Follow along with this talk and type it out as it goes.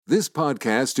This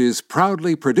podcast is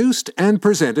proudly produced and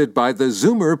presented by the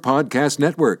Zoomer Podcast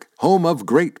Network, home of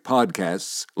great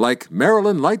podcasts like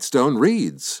Marilyn Lightstone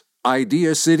Reads,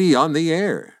 Idea City on the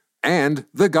Air, and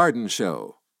The Garden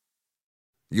Show.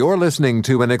 You're listening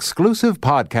to an exclusive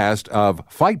podcast of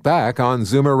Fight Back on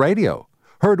Zoomer Radio,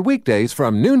 heard weekdays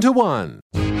from noon to 1.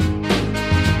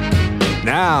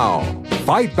 Now,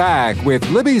 Fight Back with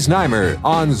Libby Znaimer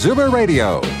on Zoomer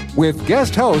Radio with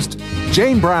guest host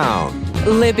Jane Brown.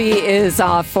 Libby is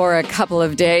off for a couple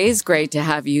of days. Great to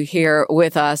have you here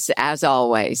with us, as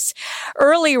always.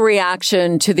 Early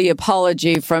reaction to the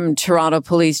apology from Toronto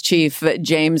Police Chief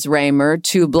James Raymer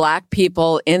to Black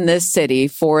people in this city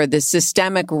for the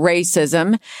systemic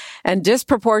racism and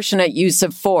disproportionate use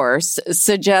of force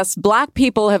suggests Black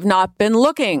people have not been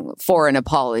looking for an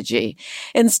apology.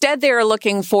 Instead, they are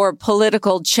looking for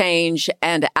political change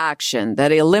and action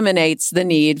that eliminates the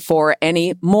need for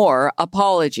any more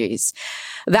apologies.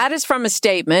 That is from a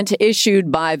statement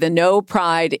issued by the No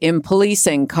Pride in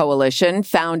Policing Coalition,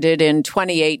 founded in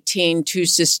 2018 to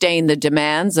sustain the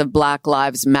demands of Black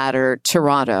Lives Matter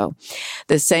Toronto.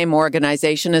 The same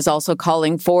organization is also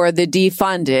calling for the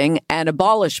defunding and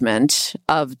abolishment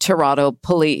of Toronto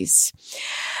police.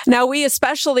 Now, we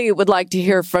especially would like to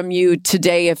hear from you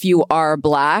today if you are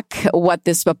Black, what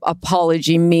this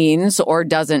apology means or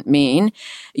doesn't mean,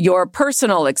 your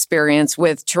personal experience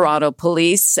with Toronto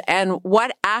police, and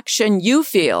what action you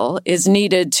feel is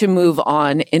needed to move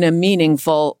on in a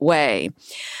meaningful way.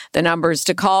 The numbers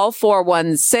to call,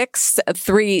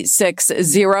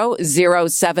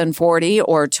 416-360-0740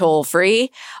 or toll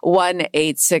free,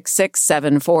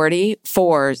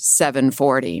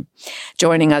 1-866-740-4740.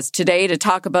 Joining us today to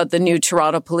talk about the new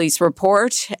Toronto Police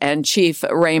report and Chief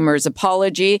Raymer's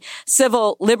apology,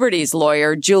 civil liberties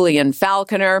lawyer Julian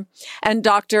Falconer, and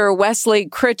Dr. Wesley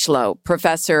Critchlow,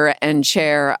 professor and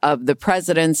chair of the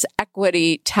President's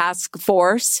Equity Task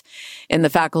Force in the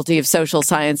Faculty of Social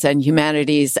Science and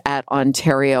Humanities at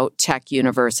Ontario Tech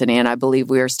University. And I believe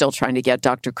we are still trying to get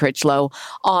Dr. Critchlow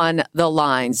on the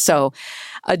line. So,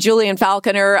 Julian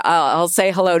Falconer, I'll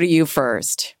say hello to you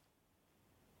first.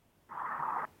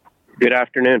 Good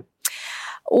afternoon.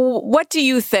 What do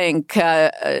you think,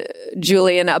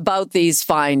 Julian, about these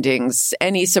findings?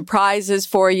 Any surprises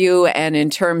for you? And in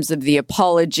terms of the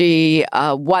apology,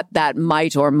 what that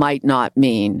might or might not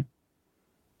mean?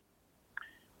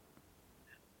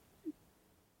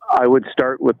 I would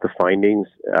start with the findings.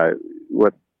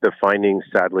 What the findings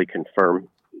sadly confirm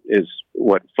is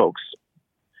what folks,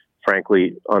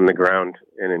 frankly, on the ground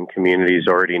and in communities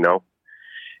already know.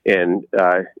 And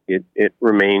it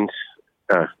remains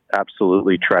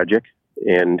absolutely tragic.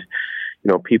 And, you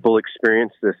know, people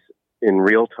experience this in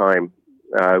real time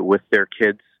with their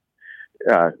kids,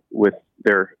 with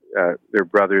their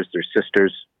brothers, their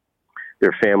sisters,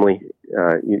 their family.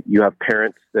 You have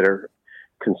parents that are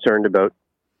concerned about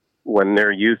when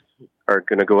their youth are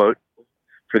going to go out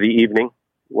for the evening,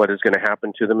 what is going to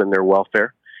happen to them and their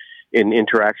welfare in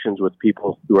interactions with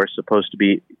people who are supposed to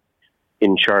be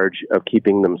in charge of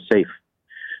keeping them safe.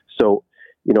 So,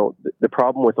 you know, the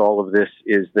problem with all of this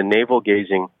is the navel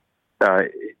gazing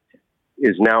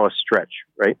is now a stretch,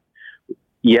 right?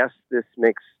 Yes, this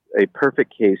makes a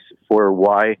perfect case for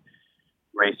why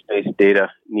race-based data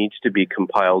needs to be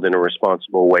compiled in a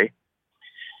responsible way.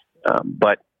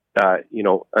 But you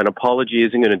know, an apology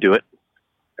isn't going to do it.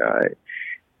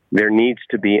 There needs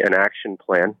to be an action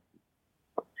plan.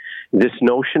 This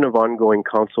notion of ongoing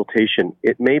consultation,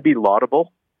 it may be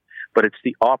laudable, but it's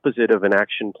the opposite of an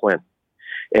action plan.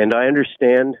 And I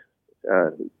understand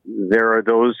there are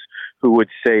those who would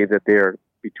say that they are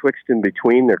betwixt and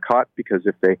between. They're caught because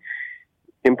if they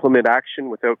implement action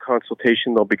without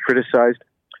consultation, they'll be criticized.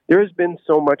 There has been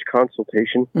so much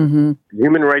consultation. Mm-hmm. The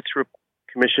Human Rights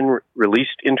Commission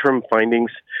released interim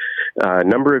findings a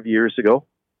number of years ago.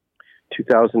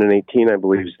 2018, I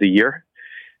believe, is the year.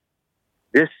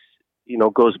 This, you know,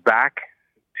 goes back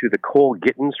to the Cole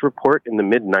Gittins report in the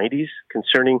mid-90s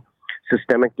concerning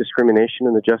systemic discrimination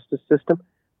in the justice system.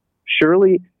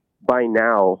 Surely, by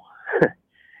now,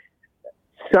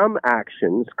 some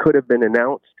actions could have been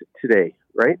announced today,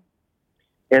 right?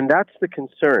 And that's the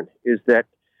concern, is that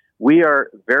we are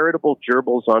veritable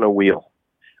gerbils on a wheel.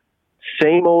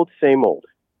 Same old, same old.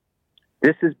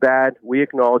 This is bad. We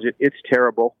acknowledge it. It's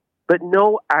terrible. But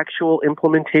no actual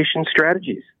implementation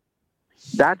strategies.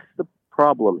 That's the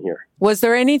problem here. Was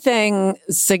there anything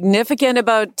significant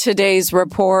about today's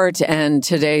report and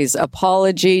today's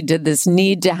apology? Did this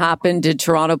need to happen? Did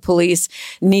Toronto Police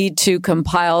need to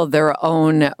compile their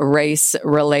own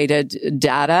race-related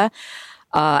data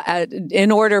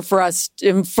in order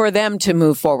for them to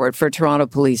move forward, for Toronto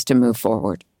Police to move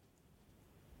forward?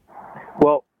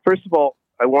 first of all,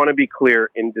 I want to be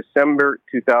clear. In December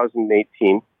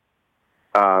 2018,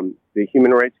 the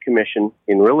Human Rights Commission,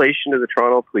 in relation to the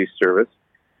Toronto Police Service,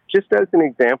 just as an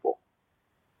example,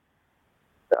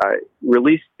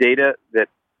 released data that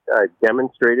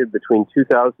demonstrated between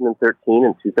 2013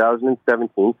 and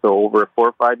 2017, so over a 4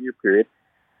 or 5 year period,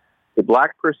 the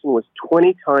black person was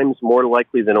 20 times more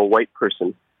likely than a white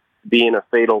person to be in a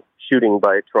fatal shooting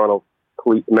by a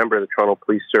member of the Toronto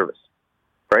Police Service,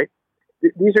 right?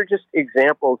 These are just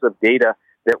examples of data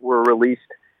that were released.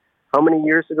 How many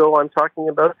years ago I'm talking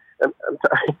about?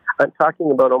 I'm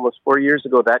talking about almost 4 years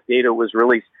ago that data was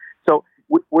released. So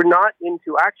we're not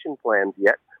into action plans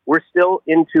yet. We're still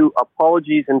into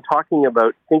apologies and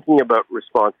thinking about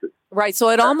responses. Right. So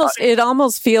it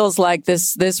almost feels like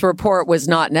this report was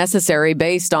not necessary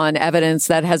based on evidence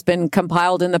that has been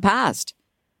compiled in the past.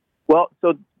 Well,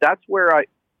 so that's where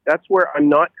I'm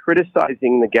not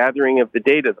criticizing the gathering of the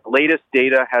data. The latest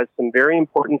data has some very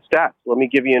important stats. Let me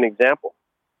give you an example.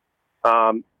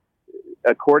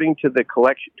 According to the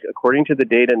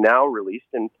data now released,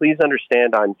 and please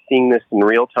understand, I'm seeing this in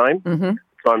real time. Mm-hmm.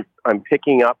 So I'm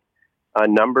picking up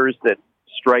numbers that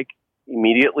strike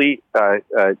immediately, as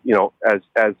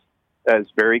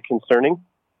very concerning.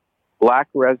 Black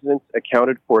residents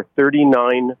accounted for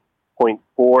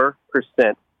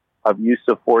 39.4% of use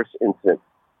of force incidents.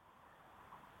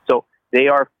 So they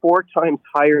are 4 times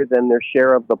higher than their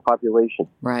share of the population.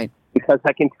 Right. Because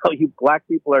I can tell you, black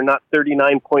people are not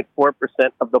 39.4%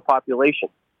 of the population,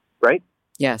 right?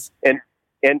 Yes. And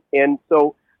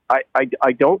so I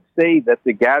don't say that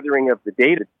the gathering of the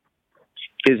data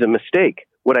is a mistake.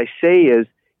 What I say is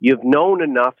you've known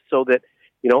enough so that,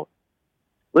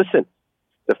 listen,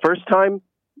 the first time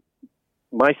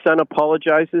my son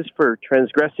apologizes for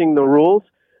transgressing the rules,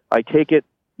 I take it,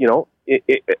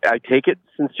 I take it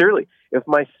sincerely. If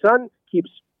my son keeps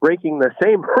breaking the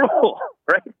same rule,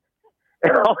 right,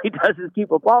 and all he does is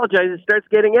keep apologizing, it starts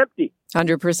getting empty.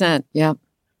 100%, yeah.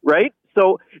 Right?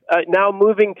 So now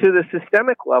moving to the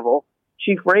systemic level,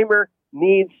 Chief Raymer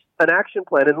needs an action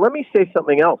plan. And let me say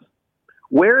something else.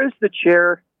 Where is the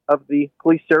chair of the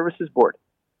Police Services Board?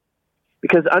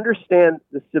 Because understand,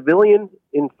 the civilian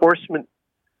enforcement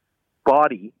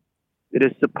body that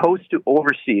is supposed to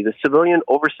oversee, the civilian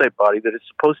oversight body that is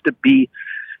supposed to be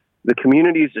the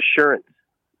community's assurance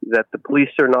that the police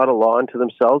are not a law unto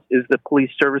themselves, is the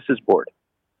Police Services Board.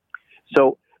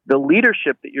 So the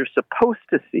leadership that you're supposed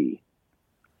to see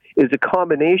is a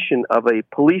combination of a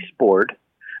police board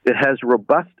that has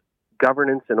robust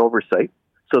governance and oversight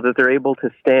so that they're able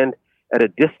to stand at a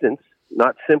distance,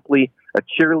 not simply a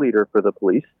cheerleader for the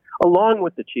police, along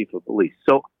with the chief of police.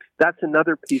 So that's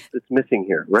another piece that's missing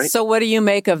here, right? So what do you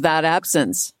make of that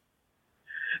absence?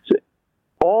 So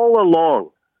all along,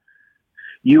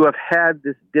 you have had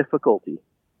this difficulty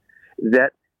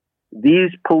that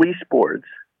these police boards,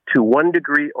 to one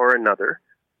degree or another,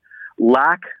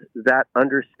 lack that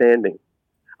understanding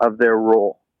of their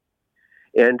role.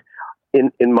 And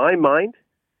in my mind,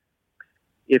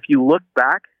 if you look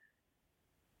back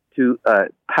to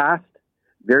past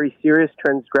very serious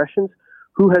transgressions,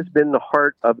 who has been the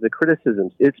heart of the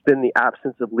criticisms? It's been the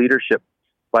absence of leadership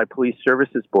by police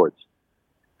services boards.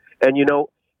 And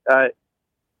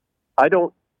I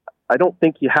don't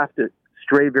think you have to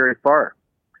stray very far.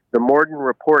 The Morden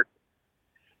report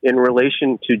in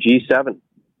relation to G7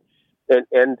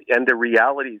 and the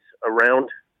realities around,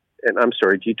 and I'm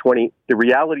sorry, G20, the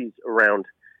realities around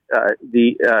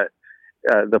the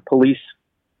police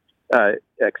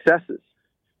excesses,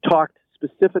 talked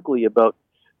specifically about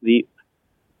the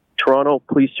Toronto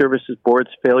Police Services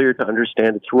Board's failure to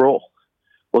understand its role.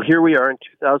 Well, here we are in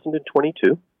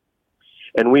 2022,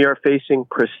 and we are facing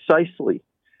precisely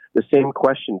the same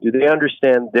question. Do they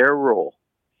understand their role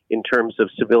in terms of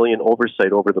civilian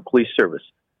oversight over the police service?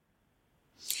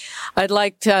 I'd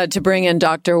like to bring in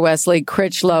Dr. Wesley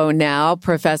Critchlow now,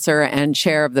 professor and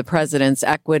chair of the President's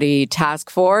Equity Task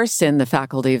Force in the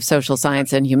Faculty of Social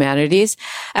Science and Humanities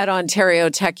at Ontario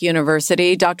Tech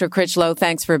University. Dr. Critchlow,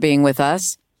 thanks for being with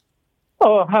us.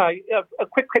 Oh, hi. A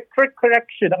quick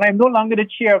correction. I'm no longer the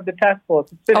chair of the task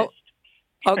force. It's finished.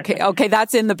 Okay,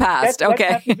 that's in the past. That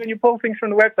happens when you pull things from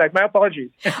the website. My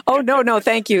apologies. No,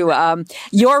 thank you.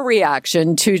 Your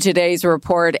reaction to today's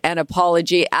report and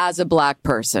apology as a Black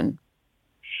person?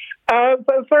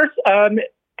 But first,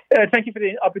 thank you for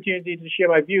the opportunity to share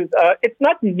my views. It's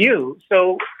not new.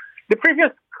 So the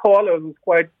previous caller was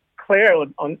quite clear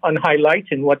on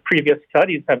highlighting what previous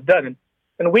studies have done.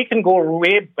 And we can go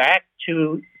way back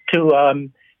to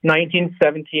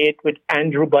 1978 with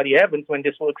Andrew Buddy Evans when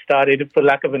this work started, for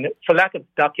lack of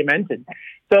documenting.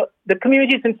 So the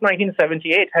community since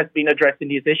 1978 has been addressing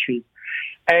these issues.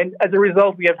 And as a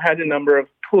result, we have had a number of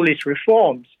police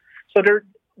reforms. So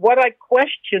what I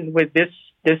question with this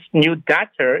new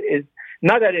data is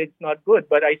not that it's not good,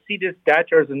 but I see this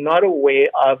data as another way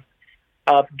of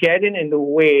getting in the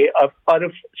way of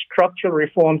other structural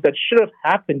reforms that should have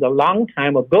happened a long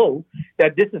time ago,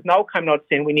 that this is now coming out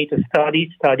saying we need to study.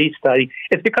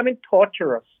 It's becoming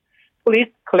torturous. Police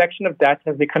collection of data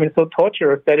is becoming so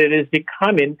torturous that it is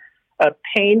becoming a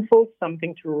painful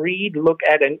something to read, look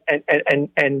at, and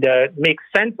make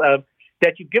sense of,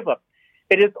 that you give up.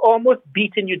 It is almost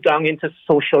beating you down into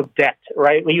social debt,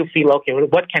 right? Where you feel, okay, well,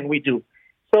 what can we do?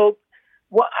 So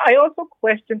I also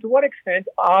question, to what extent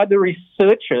are the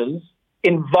researchers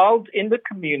involved in the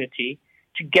community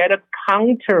to get a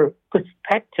counter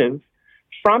perspective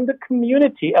from the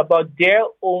community about their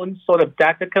own sort of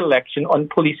data collection on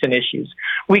policing issues?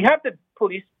 We have the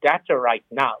police data right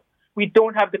now. We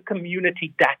don't have the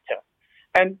community data.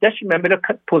 And just remember, the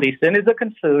policing is a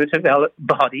conservative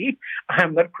body.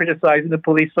 I'm not criticizing the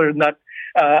police for not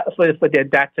for their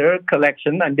data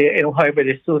collection and however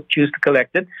they so choose to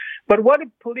collect it. But what the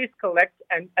police collect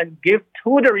and give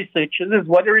to the researchers is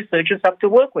what the researchers have to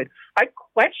work with. I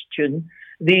question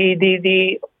the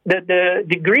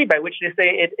degree by which they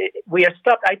say we are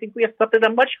stopped. I think we are stopped at a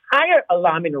much higher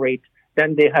alarming rate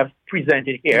than they have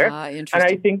presented here. And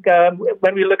I think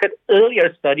when we look at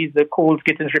earlier studies, the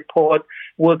Coles-Gittins report,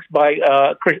 works by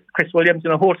Chris Williams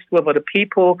and a whole slew of other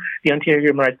people, the Ontario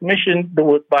Human Rights Commission, the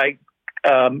work by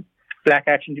Black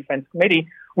Action Defense Committee,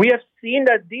 we have seen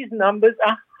that these numbers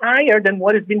are higher than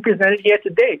what has been presented here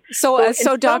today. So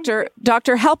Doctor,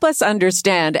 help us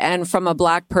understand, and from a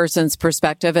Black person's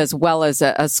perspective as well as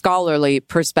a scholarly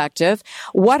perspective,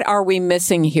 what are we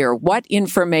missing here? What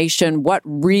information, what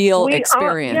real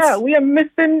experience? We are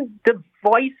missing the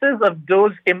voices of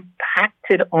those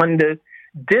impacted on this.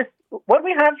 What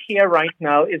we have here right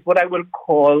now is what I will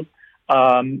call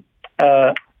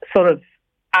sort of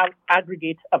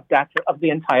aggregate of data of the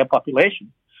entire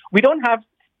population. We don't have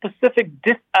specific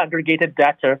disaggregated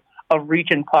data of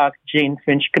Regent Park, Jane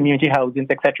Finch, community housing,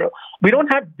 etc. We don't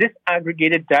have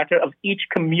disaggregated data of each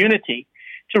community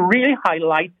to really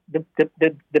highlight the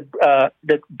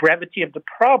brevity of the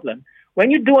problem. When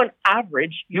you do an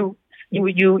average, you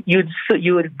dilute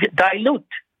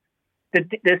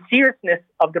the seriousness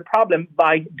of the problem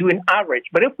by doing average.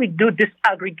 But if we do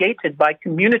disaggregated by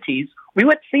communities, we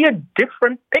would see a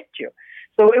different picture.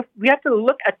 So if we have to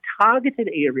look at targeted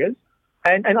areas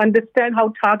and understand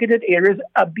how targeted areas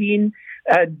are being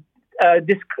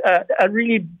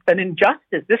really an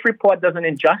injustice. This report does an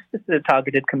injustice to the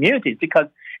targeted communities because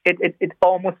it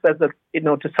almost says that,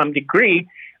 to some degree,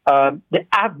 the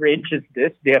average is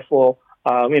this, therefore,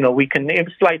 we can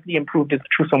slightly improve this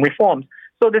through some reforms.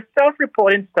 So the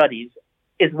self-reporting studies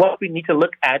is what we need to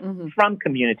look at from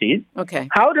communities. Okay.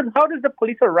 How does the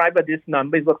police arrive at this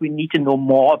number is what we need to know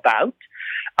more about.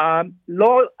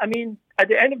 At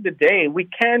the end of the day, we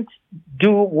can't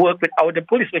do work without the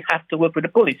police. We have to work with the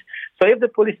police. So if the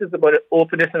police is about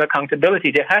openness and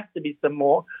accountability, there has to be some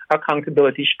more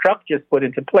accountability structures put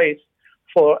into place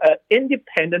for an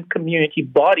independent community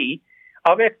body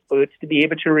of experts to be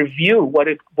able to review what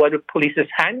the police is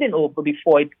handing over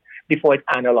before it's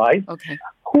analyzed. Okay.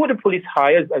 Who the police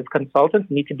hires as consultants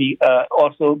need to be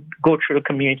also go through the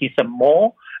community some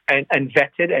more and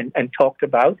vetted and talked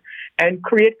about, and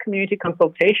create community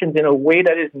consultations in a way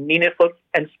that is meaningful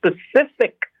and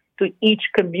specific to each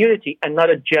community and not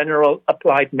a general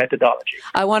applied methodology.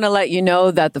 I want to let you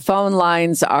know that the phone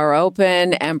lines are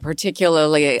open, and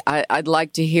particularly I'd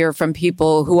like to hear from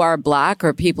people who are Black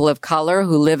or people of color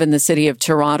who live in the city of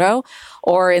Toronto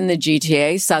or in the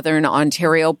GTA, Southern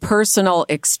Ontario, personal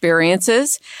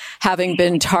experiences, having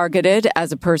been targeted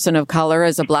as a person of color,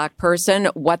 as a Black person,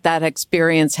 what that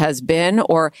experience has been,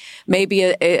 or maybe,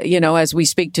 as we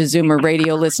speak to Zoomer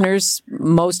radio listeners,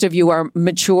 most of you are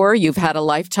mature, you've had a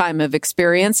lifetime of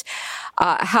experience.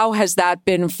 How has that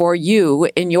been for you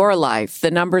in your life?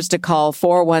 The numbers to call,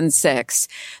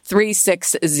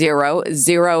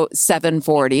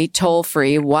 416-360-0740, toll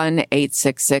free,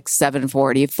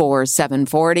 1-866-740-4740.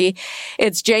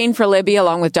 It's Jane for Libby,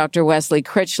 along with Dr. Wesley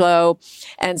Critchlow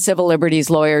and civil liberties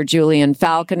lawyer Julian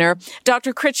Falconer.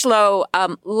 Dr. Critchlow,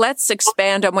 let's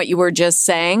expand on what you were just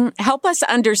saying. Help us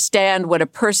understand what a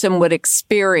person would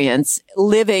experience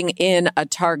living in a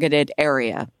targeted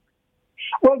area.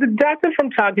 Well, the data from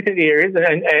targeted areas,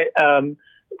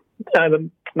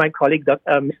 and my colleague,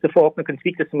 Mr. Faulkner, can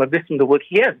speak to some of this from the work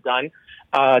he has done,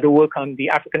 the work on the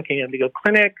African Canadian Legal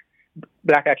Clinic,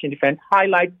 Black Action Defense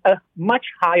highlights a much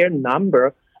higher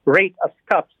rate of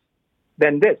stops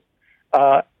than this.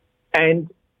 And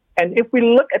if we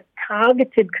look at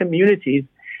targeted communities,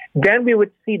 then we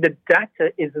would see the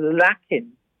data is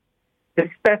lacking the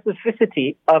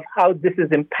specificity of how this is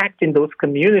impacting those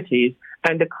communities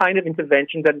and the kind of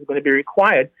intervention that is going to be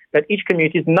required, that each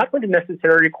community is not going to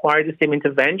necessarily require the same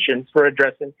interventions for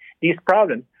addressing these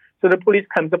problems. So the police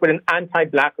comes up with an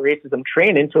anti-Black racism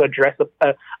training to address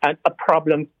a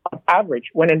problem of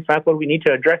average, when in fact what we need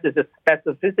to address is the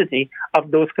specificity of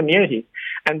those communities.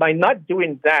 And by not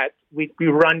doing that, we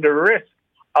run the risk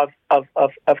of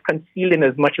concealing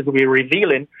as much as we're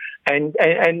revealing. And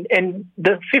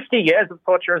the 50 years of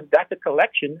torturous data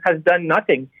collection has done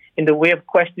nothing in the way of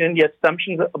questioning the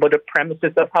assumptions about the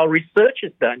premises of how research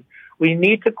is done. We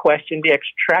need to question the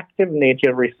extractive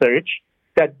nature of research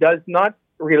that does not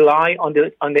rely on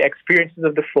the experiences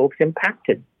of the folks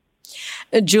impacted.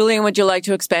 Julian, would you like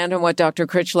to expand on what Dr.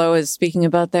 Critchlow is speaking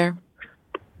about there?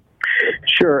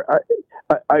 Sure.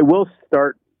 I will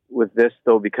start with this,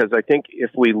 though, because I think if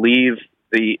we leave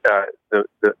the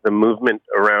movement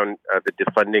around the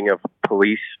defunding of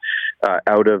police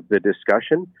out of the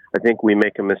discussion, I think we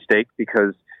make a mistake,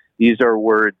 because these are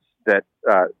words that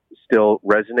still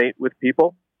resonate with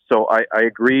people. So I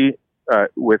agree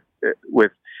with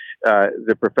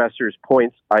the professor's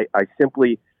points. I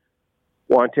simply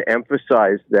want to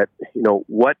emphasize that,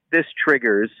 what this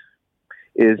triggers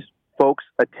is folks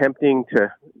attempting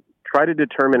to try to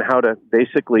determine how to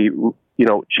basically,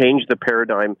 change the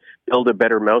paradigm, build a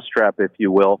better mousetrap, if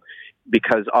you will,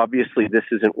 because obviously this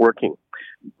isn't working.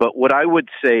 But what I would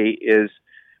say is,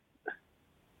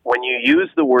 when you use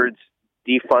the words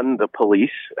defund the police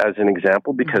as an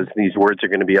example, because these words are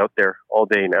going to be out there all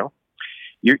day now,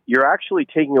 you're actually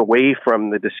taking away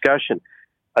from the discussion.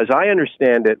 As I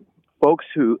understand it, folks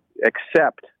who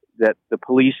accept that the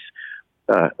police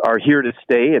are here to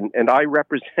stay, and I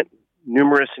represent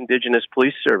numerous Indigenous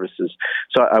police services,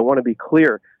 so I want to be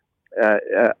clear.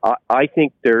 I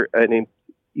think they're an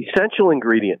essential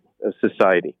ingredient of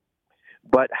society.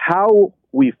 But how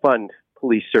we fund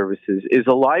police services is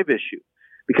a live issue,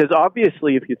 because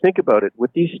obviously, if you think about it,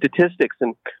 with these statistics,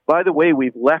 and by the way,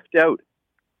 we've left out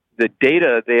the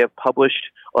data they have published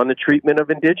on the treatment of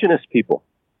Indigenous people,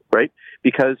 right?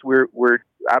 Because we're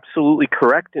absolutely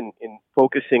correct in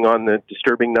focusing on the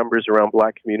disturbing numbers around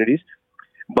Black communities,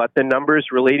 but the numbers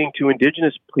relating to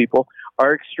Indigenous people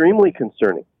are extremely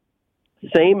concerning.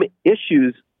 Same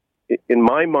issues, in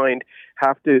my mind,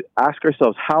 have to ask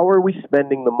ourselves, how are we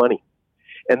spending the money?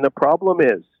 And the problem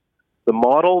is, the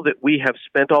model that we have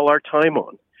spent all our time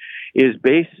on is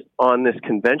based on this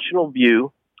conventional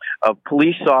view of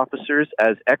police officers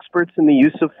as experts in the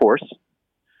use of force,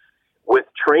 with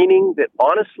training that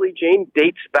honestly, Jane,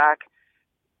 dates back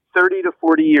 30 to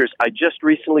 40 years. I just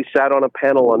recently sat on a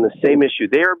panel on the same issue.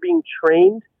 They are being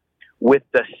trained with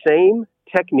the same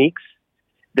techniques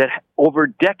that over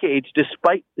decades,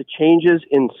 despite the changes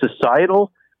in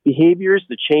societal behaviors,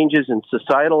 the changes in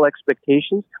societal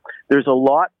expectations, there's a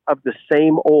lot of the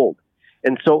same old.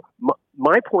 And so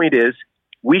my point is,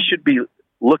 we should be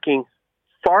looking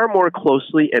far more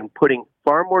closely and putting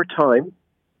far more time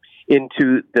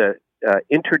into the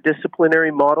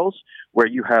interdisciplinary models where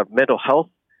you have mental health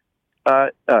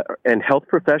and health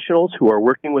professionals who are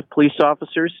working with police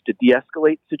officers to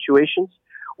de-escalate situations,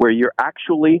 where you're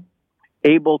actually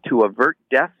able to avert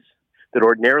deaths that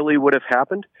ordinarily would have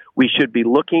happened. We should be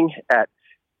looking at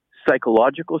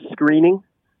psychological screening,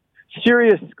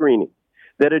 serious screening,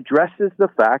 that addresses the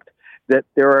fact that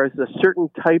there is a certain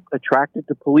type attracted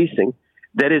to policing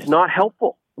that is not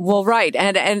helpful. Well, right.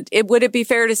 And would it be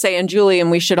fair to say, and Julian,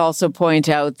 we should also point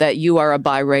out that you are a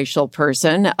biracial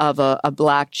person of a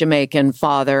Black Jamaican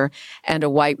father and a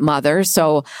white mother.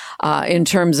 So in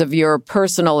terms of your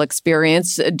personal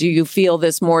experience, do you feel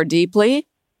this more deeply?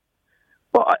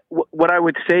 Well, what I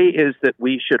would say is that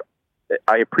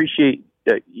I appreciate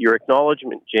your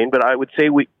acknowledgement, Jane, but I would say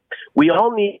we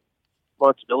all need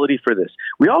responsibility for this.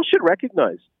 We all should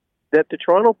recognize that the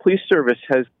Toronto Police Service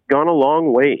has gone a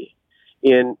long way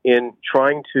in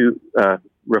trying to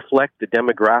reflect the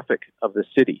demographic of the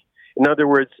city. In other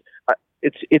words,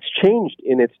 it's changed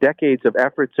in its decades of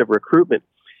efforts of recruitment.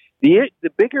 The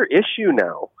bigger issue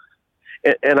now,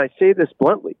 and I say this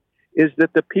bluntly, is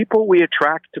that the people we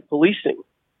attract to policing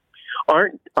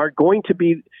are going to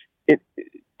be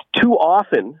too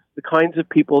often the kinds of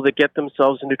people that get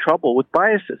themselves into trouble with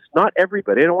biases. Not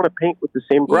everybody. I don't want to paint with the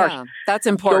same brush. Yeah, that's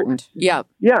important. So,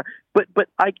 yeah. But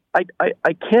I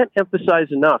can't emphasize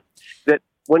enough that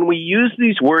when we use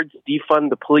these words, defund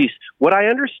the police, what I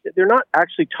understand, they're not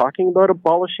actually talking about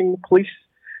abolishing the police.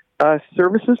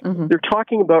 services, they're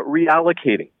talking about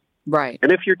reallocating. Right.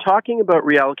 And if you're talking about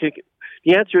reallocating,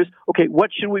 the answer is, okay,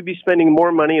 what should we be spending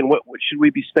more money and what should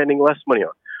we be spending less money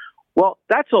on? Well,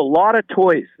 that's a lot of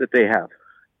toys that they have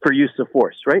for use of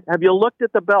force, right? Have you looked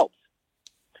at the belts?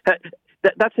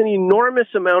 That's an enormous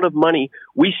amount of money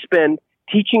we spend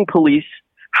teaching police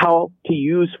how to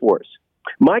use force.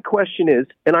 My question is,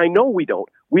 and I know we don't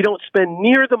spend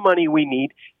near the money we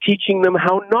need teaching them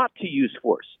how not to use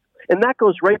force. And that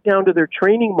goes right down to their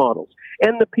training models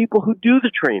and the people who do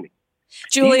the training.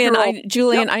 Julian,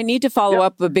 I need to follow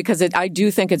up because I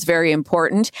do think it's very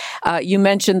important. You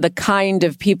mentioned the kind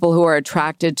of people who are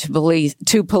attracted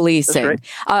to policing. Right.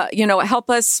 Help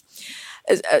us.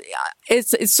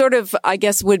 It's sort of, I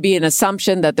guess, would be an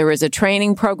assumption that there is a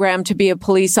training program to be a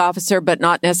police officer, but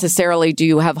not necessarily do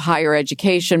you have higher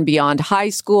education beyond high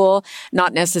school.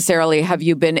 Not necessarily have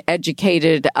you been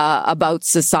educated about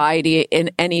society in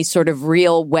any sort of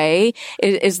real way.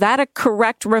 Is that a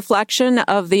correct reflection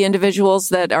of the individuals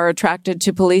that are attracted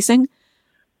to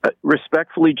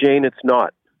Respectfully, Jane, it's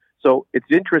not. So it's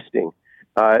interesting.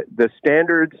 The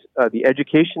standards, the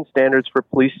education standards for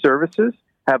police services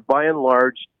have by and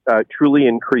large truly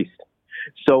increased,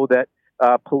 so that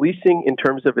policing in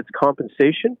terms of its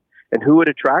compensation and who it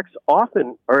attracts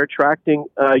often are attracting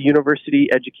university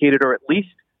educated or at least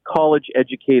college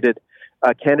educated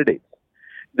candidates.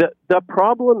 The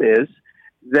problem is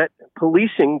that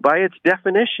policing by its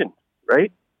definition,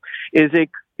 right, is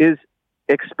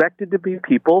expected to be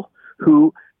people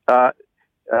who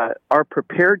are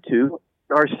prepared to,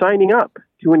 are signing up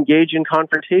to engage in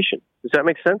confrontation. Does that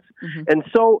make sense? Mm-hmm. And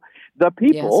so the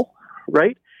people,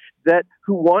 right,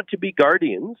 who want to be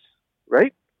guardians,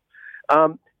 right,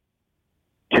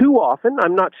 too often,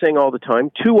 I'm not saying all the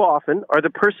time, too often are the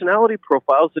personality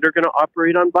profiles that are going to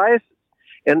operate on biases.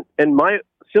 And my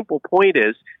simple point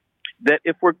is that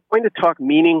if we're going to talk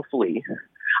meaningfully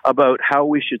about how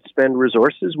we should spend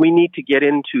resources, we need to get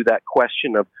into that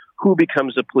question of who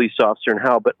becomes a police officer and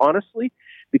how. But honestly,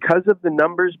 because of the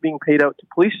numbers being paid out to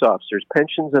police officers,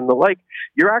 pensions and the like,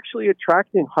 you're actually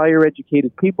attracting higher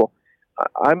educated people.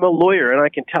 I'm a lawyer, and I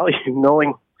can tell you,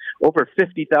 knowing over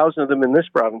 50,000 of them in this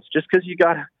province, just because you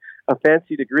got a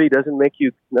fancy degree doesn't make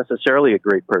you necessarily a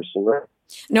great person, right?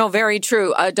 No, very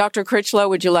true. Dr. Critchlow,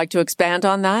 would you like to expand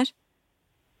on that?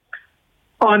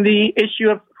 On the issue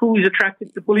of who is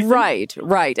attracted to policing?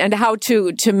 Right. And how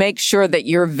to make sure that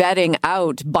you're vetting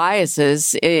out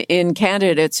biases in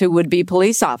candidates who would be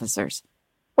police officers.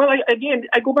 Well,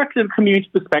 I go back to the community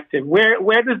perspective.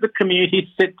 Where does the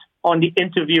community sit on the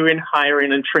interviewing,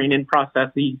 hiring, and training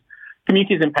processes?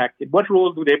 Communities impacted. What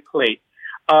role do they play?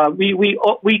 We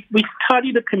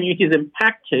study the communities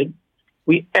impacted.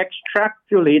 We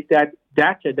extrapolate that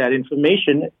data, that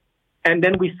information, and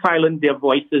then we silence their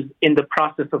voices in the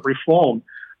process of reform.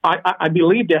 I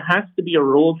believe there has to be a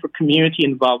role for community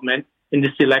involvement in the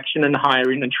selection and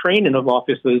hiring and training of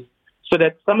officers, so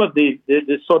that some of the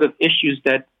sort of issues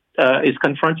that is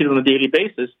confronted on a daily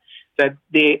basis that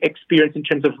they experience in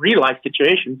terms of real life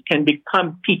situations can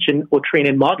become teaching or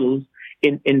training models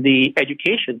in the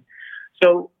education.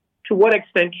 So to what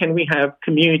extent can we have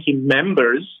community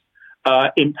members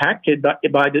impacted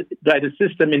by the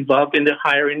system involved in the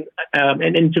hiring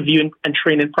and interviewing and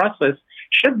training process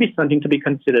should be something to be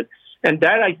considered. And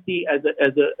that I see as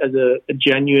a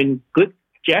genuine good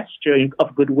gesture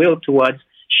of goodwill towards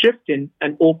shifting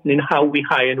and opening how we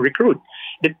hire and recruit.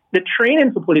 The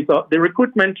training for the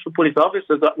recruitment for police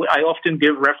officers, I often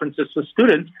give references for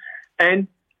students, and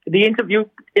the interview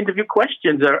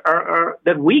questions are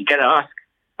that we get asked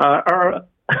are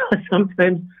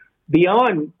sometimes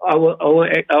beyond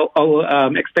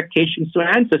our expectations to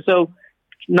answer. So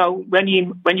now, when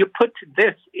you put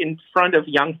this in front of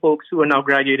young folks who are now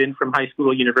graduating from high school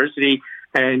or university,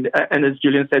 and as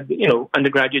Julian said,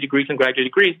 undergraduate degrees and graduate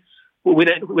degrees, with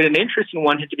an interest in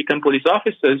wanting to become police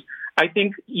officers, I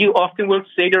think you often will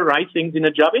say the right things in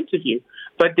a job interview.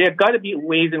 But there have got to be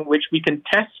ways in which we can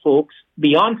test folks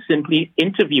beyond simply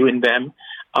interviewing them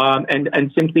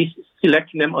and simply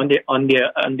selecting them on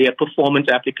their performance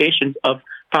applications of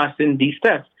passing these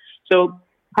tests. So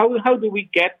how do we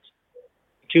get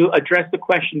to address the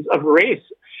questions of race,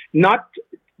 not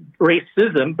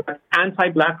racism, but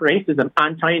anti-Black racism,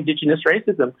 anti-Indigenous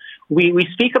racism? We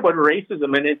speak about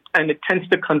racism, and it tends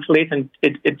to conflate, and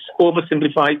it's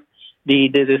oversimplified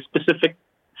the specific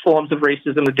forms of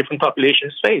racism that different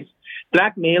populations face.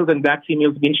 black males and black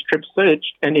females being strip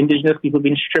searched and indigenous people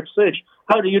being strip searched.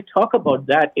 How do you talk about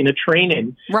that in a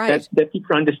training that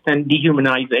people understand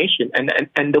dehumanization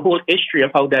and the whole history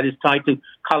of how that is tied to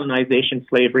colonization,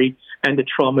 slavery, and the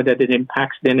trauma that it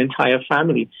impacts their entire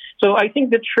family? So I think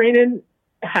the training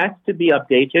has to be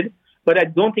updated, but I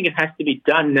don't think it has to be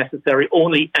done necessarily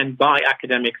only and by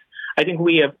academics. I think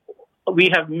we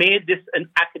have made this an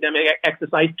academic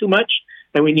exercise too much,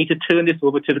 and we need to turn this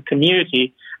over to the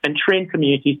community and train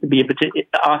communities to be able to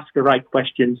ask the right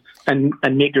questions and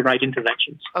make the right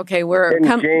interventions. Okay, we're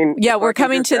coming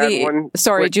to the...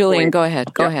 Sorry, Julian, go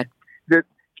ahead. Go ahead.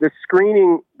 The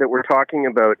screening that we're talking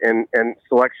about and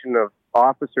selection of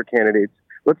officer candidates,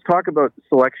 let's talk about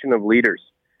selection of leaders.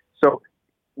 So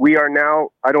we are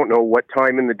now, I don't know what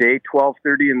time in the day,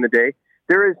 12:30 in the day.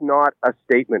 There is not a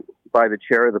statement by the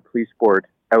chair of the police board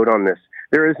out on this.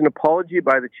 There is an apology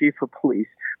by the chief of police,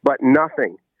 but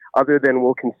nothing other than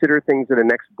we'll consider things at a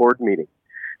next board meeting.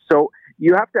 So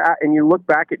you have to, and you look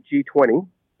back at G20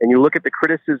 and you look at the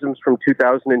criticisms from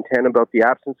 2010 about the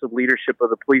absence of leadership of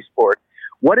the police board.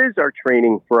 What is our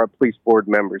training for our police board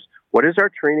members? What is our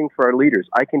training for our leaders?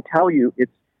 I can tell you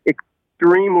it's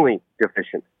extremely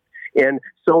deficient. And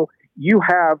so you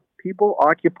have people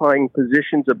occupying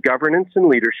positions of governance and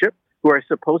leadership who are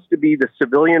supposed to be the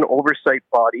civilian oversight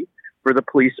body for the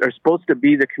police, are supposed to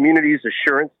be the community's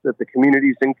assurance that the community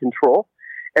is in control.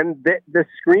 And the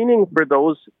screening for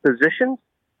those positions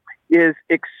is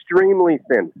extremely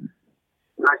thin.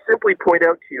 And I simply point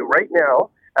out to you right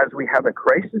now, as we have a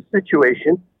crisis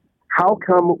situation, how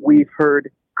come we've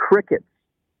heard crickets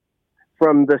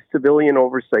from the civilian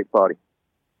oversight body?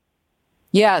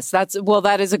 Yes,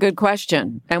 that is a good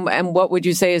question. And what would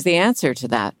you say is the answer to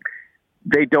that?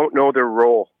 They don't know their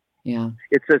role. Yeah.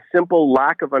 It's a simple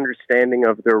lack of understanding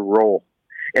of their role.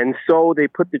 And so they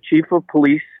put the chief of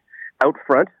police out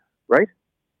front, right?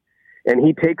 And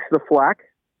he takes the flak.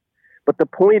 But the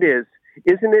point is,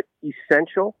 isn't it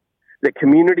essential that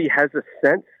community has a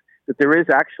sense that there is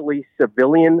actually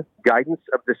civilian guidance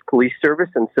of this police service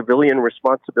and civilian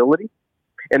responsibility?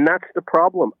 And that's the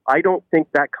problem. I don't think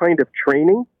that kind of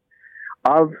training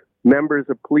of members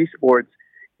of police boards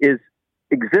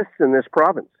exists in this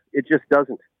province. It just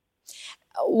doesn't.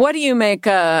 What do you make,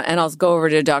 and I'll go over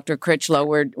to Dr. Critchlow,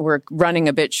 we're running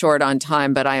a bit short on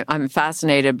time, but I'm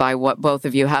fascinated by what both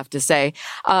of you have to say.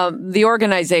 The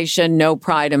organization No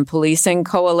Pride in Policing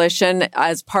Coalition,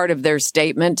 as part of their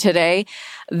statement today,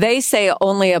 they say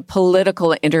only a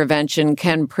political intervention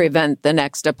can prevent the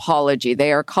next apology.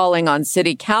 They are calling on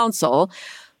City Council,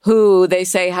 who they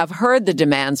say have heard the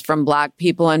demands from Black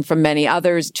people and from many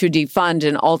others to defund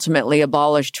and ultimately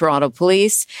abolish Toronto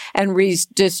Police and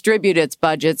redistribute its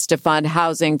budgets to fund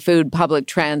housing, food, public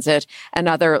transit, and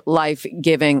other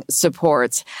life-giving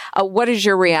supports. What is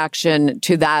your reaction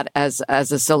to that as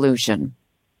a solution?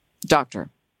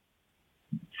 Doctor?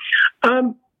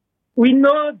 We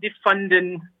know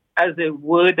defunding as a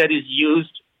word that is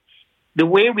used. The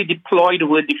way we deploy the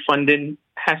word defunding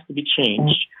has to be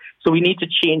changed. So we need to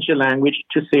change the language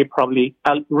to say probably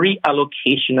a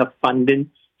reallocation of funding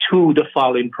to the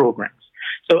following programs.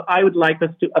 So I would like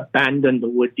us to abandon the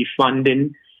word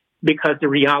defunding because the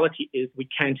reality is we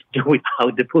can't do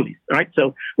without the police, right?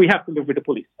 So we have to live with the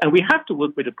police and we have to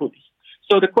work with the police.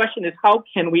 So the question is, how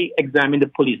can we examine the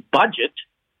police budget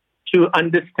to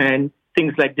understand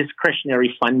things like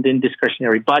discretionary funding,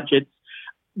 discretionary budgets,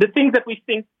 the things that we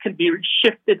think can be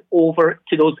shifted over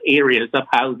to those areas of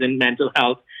housing, mental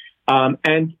health,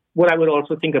 and what I would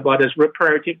also think about as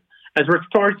reparations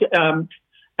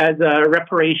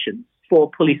for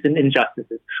police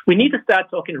injustices. We need to start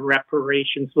talking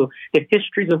reparations for the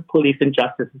histories of police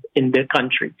injustices in the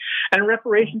country. And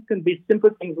reparations can be simple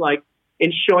things like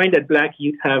ensuring that Black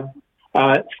youth have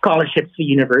scholarships for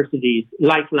universities,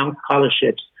 lifelong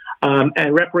scholarships.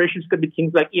 And reparations could be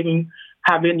things like even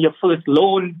having your first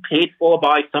loan paid for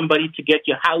by somebody to get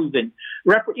your housing.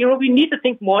 We need to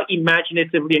think more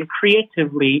imaginatively and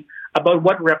creatively about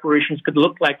what reparations could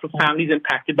look like for families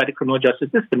impacted by the criminal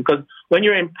justice system. Because when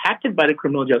you're impacted by the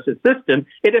criminal justice system,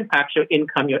 it impacts your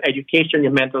income, your education,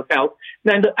 your mental health.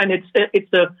 And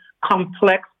it's a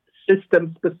complex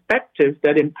systems perspective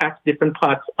that impacts different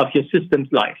parts of your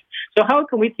system's life. So how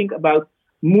can we think about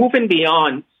moving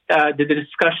beyond the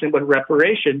discussion about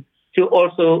reparations to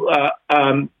also,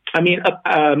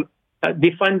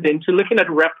 defunding, to looking at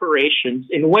reparations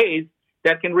in ways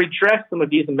that can redress some of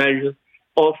these measures?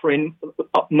 Offering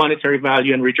monetary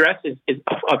value and redress is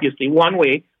obviously one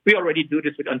way. We already do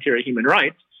this with Ontario Human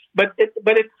Rights, but it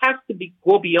has to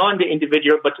go beyond the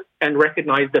individual, and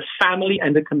recognize the family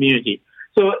and the community.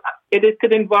 So it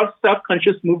could involve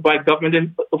self-conscious move by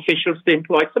government officials to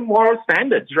employ some moral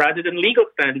standards rather than legal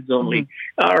standards only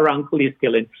around police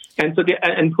killing and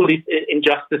police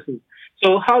injustices.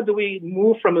 So how do we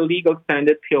move from a legal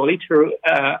standard purely to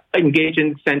engage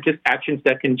in incentive actions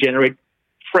that can generate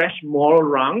fresh moral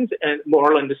wrongs and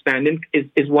moral understanding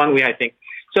is one way, I think.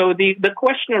 So the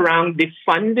question around the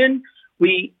funding,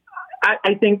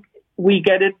 I think we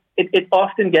get it. It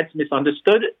often gets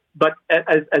misunderstood, but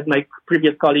as my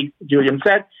previous colleague Julian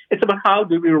said, it's about how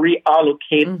do we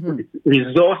reallocate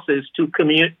resources to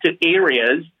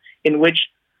areas in which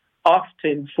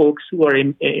often folks who are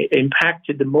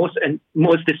impacted the most and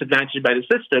most disadvantaged by the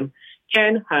system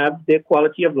can have their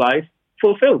quality of life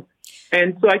fulfilled.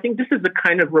 And so I think this is the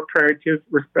kind of reparations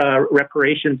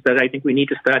that I think we need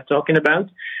to start talking about,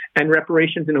 and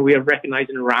reparations in a way of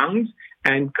recognizing wrongs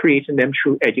and creating them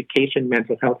through education,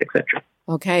 mental health, etc.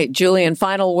 Okay. Julian,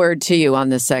 final word to you on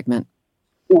this segment.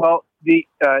 Well,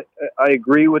 I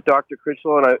agree with Dr.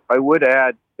 Critchlow, and I would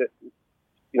add that,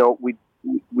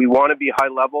 we want to be high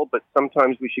level, but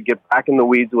sometimes we should get back in the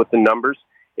weeds with the numbers.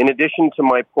 In addition to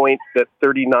my point that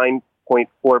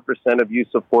 39.4% of use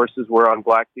of forces were on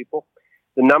Black people,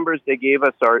 the numbers they gave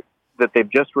us that they've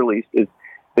just released is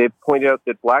they've pointed out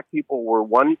that Black people were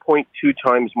 1.2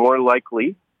 times more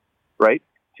likely, right,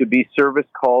 to be service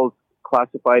calls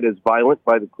classified as violent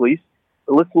by the police.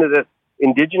 But listen to this.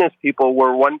 Indigenous people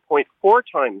were 1.4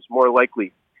 times more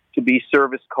likely to be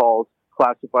service calls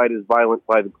classified as violent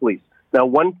by the police. Now,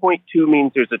 1.2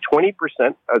 means there's a 20%,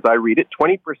 as I read it,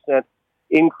 20%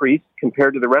 increase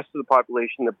compared to the rest of the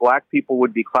population that Black people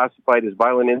would be classified as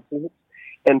violent incidents.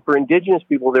 And for Indigenous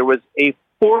people, there was a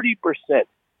 40%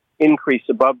 increase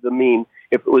above the mean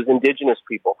if it was Indigenous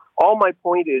people. All my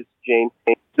point is, Jane,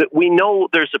 that we know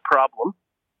there's a problem.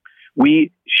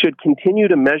 We should continue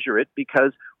to measure it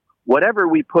because whatever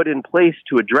we put in place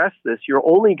to address this, you're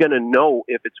only going to know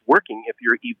if it's working if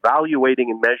you're evaluating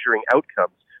and measuring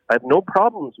outcomes. I have no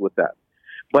problems with that.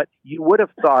 But you would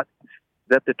have thought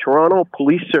that the Toronto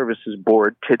Police Services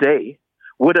Board today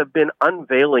would have been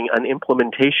unveiling an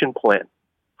implementation plan.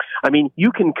 I mean,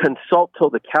 you can consult till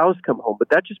the cows come home, but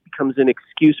that just becomes an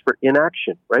excuse for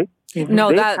inaction, right?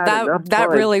 No, that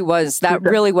really was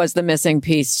the missing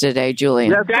piece today,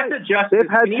 Julian. That's right. They've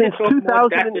had since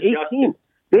 2018.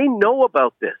 They know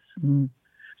about this.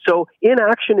 So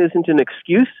inaction isn't an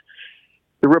excuse.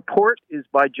 The report is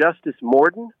by Justice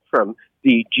Morden from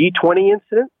the G20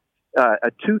 incident,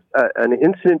 an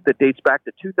incident that dates back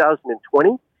to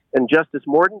 2020. And Justice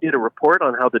Morden did a report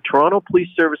on how the Toronto Police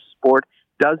Services Board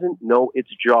doesn't know its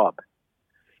job.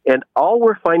 And all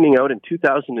we're finding out in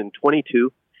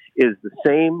 2022 is the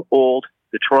same old,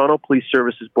 the Toronto Police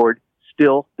Services Board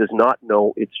still does not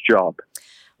know its job.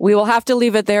 We will have to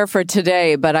leave it there for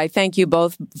today, but I thank you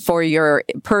both for your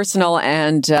personal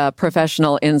and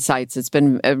professional insights. It's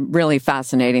been really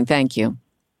fascinating. Thank you.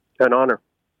 An honor.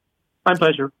 My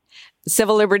pleasure.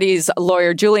 Civil liberties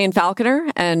lawyer Julian Falconer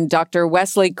and Dr.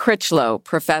 Wesley Critchlow,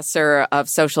 professor of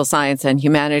social science and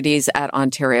humanities at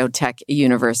Ontario Tech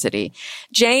University.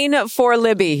 Jane for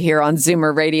Libby here on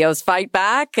Zoomer Radio's Fight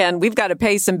Back, and we've got to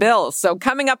pay some bills. So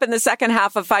coming up in the second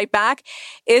half of Fight Back,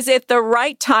 is it the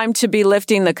right time to be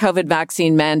lifting the COVID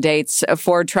vaccine mandates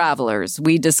for travelers?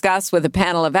 We discuss with a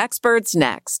panel of experts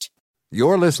next.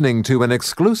 You're listening to an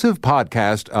exclusive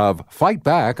podcast of Fight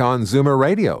Back on Zoomer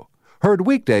Radio. Heard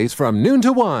weekdays from noon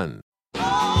to 1.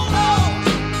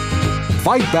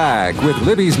 Fight Back with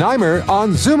Libby Znaimer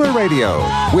on Zoomer Radio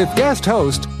with guest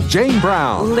host Jane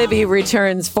Brown. Libby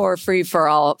returns for Free for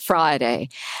All Friday.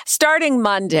 Starting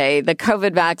Monday, the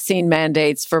COVID vaccine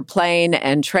mandates for plane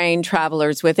and train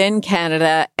travelers within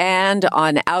Canada and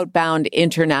on outbound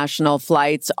international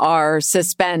flights are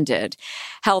suspended.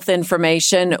 Health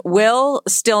information will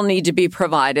still need to be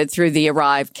provided through the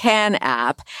Arrive Can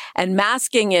app, and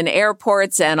masking in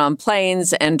airports and on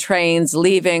planes and trains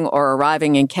leaving or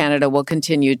arriving in Canada will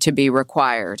continue to be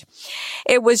required.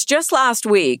 It was just last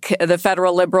week the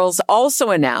federal Liberals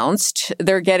also announced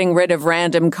they're getting rid of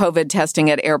random COVID testing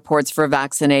at airports for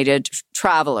vaccinated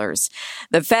travelers.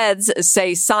 The feds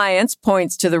say science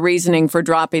points to the reasoning for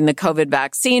dropping the COVID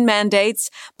vaccine mandates,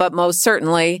 but most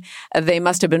certainly they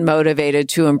must have been motivated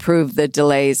to improve the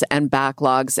delays and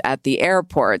backlogs at the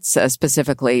airports,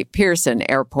 specifically Pearson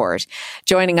Airport.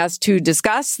 Joining us to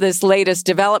discuss this latest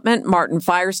development, Martin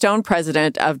Firestone,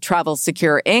 president of Travel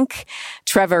Secure Inc.,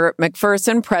 Trevor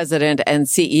McPherson, president and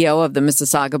CEO of the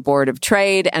Mississauga Board of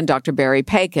Trade, and Dr. Barry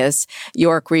Pecos,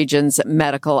 York Region's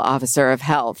medical officer of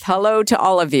health. Hello to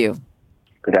all of you.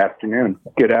 Good afternoon.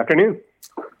 Good afternoon.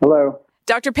 Hello.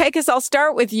 Dr. Pecos, I'll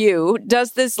start with you.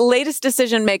 Does this latest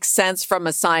decision make sense from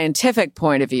a scientific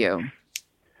point of view?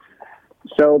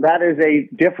 So that is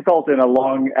a difficult and a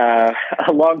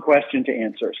long question to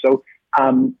answer. So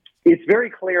it's very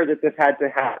clear that this had to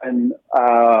happen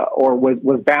or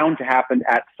was bound to happen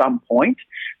at some point.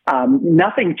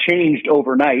 Nothing changed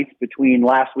overnight between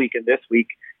last week and this week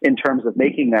in terms of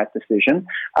making that decision.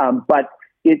 But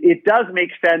it does make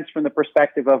sense from the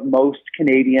perspective of most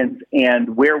Canadians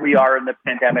and where we are in the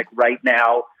pandemic right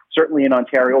now, certainly in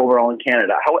Ontario, overall in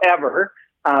Canada. However,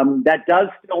 that does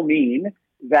still mean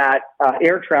that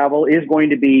air travel is going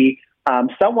to be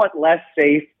somewhat less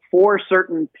safe for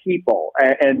certain people,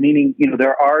 and meaning,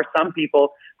 there are some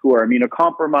people who are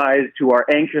immunocompromised, who are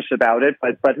anxious about it,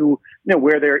 but who,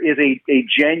 where there is a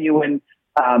genuine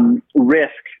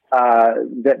risk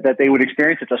that they would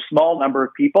experience. It's a small number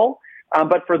of people.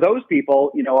 But for those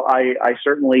people, I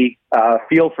certainly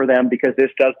feel for them because this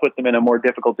does put them in a more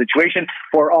difficult situation.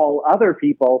 For all other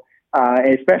people,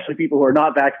 especially people who are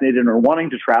not vaccinated or wanting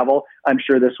to travel, I'm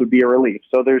sure this would be a relief.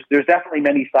 So there's definitely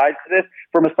many sides to this.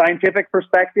 From a scientific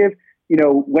perspective,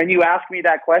 when you ask me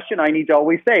that question, I need to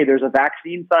always say there's a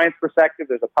vaccine science perspective,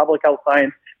 there's a public health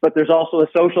science, but there's also a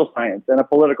social science and a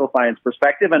political science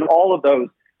perspective, and all of those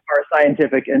are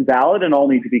scientific and valid and all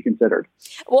need to be considered.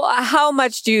 Well, how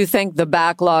much do you think the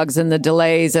backlogs and the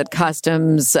delays at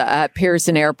customs at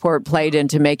Pearson Airport played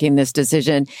into making this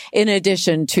decision, in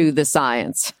addition to the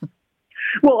science?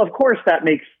 Well, of course, that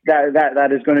makes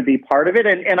that is going to be part of it,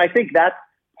 and I think that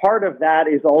part of that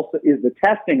is the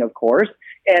testing, of course,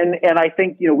 and I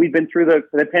think we've been through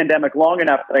the pandemic long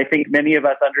enough that I think many of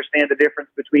us understand the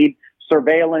difference between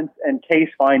surveillance and case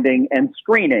finding and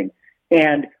screening,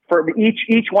 and for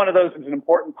each one of those is an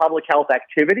important public health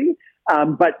activity,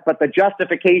 but the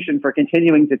justification for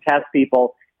continuing to test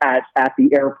people at the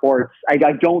airports, I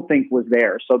don't think was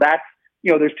there. So that's.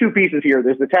 There's two pieces here.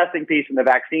 There's the testing piece and the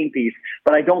vaccine piece,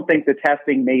 but I don't think the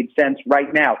testing made sense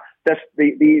right now.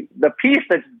 The piece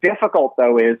that's difficult,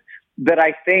 though, is that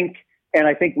I think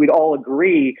we'd all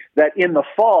agree that in the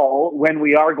fall, when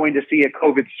we are going to see a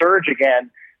COVID surge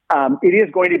again, it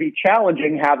is going to be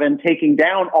challenging taking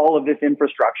down all of this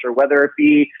infrastructure, whether it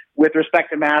be with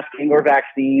respect to masking or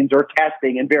vaccines or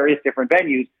testing in various different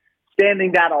venues.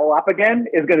 Standing that all up again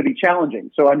is going to be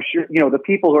challenging. So I'm sure, the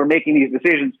people who are making these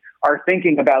decisions are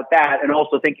thinking about that and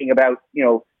also thinking about,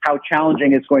 how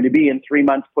challenging it's going to be in 3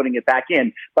 months putting it back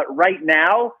in. But right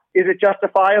now, is it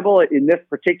justifiable in this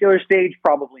particular stage?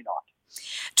 Probably not.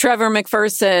 Trevor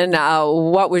McPherson,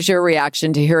 what was your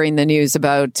reaction to hearing the news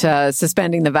about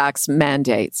suspending the vax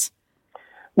mandates?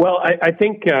 Well, I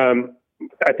think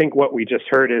what we just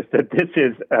heard is that this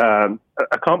is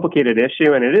a complicated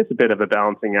issue, and it is a bit of a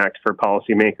balancing act for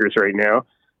policymakers right now.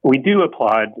 We do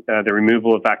applaud the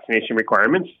removal of vaccination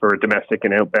requirements for domestic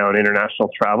and outbound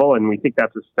international travel, and we think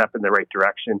that's a step in the right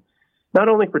direction, not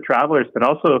only for travelers, but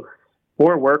also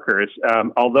for workers.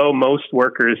 Although most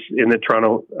workers in the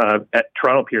at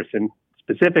Toronto Pearson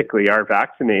specifically are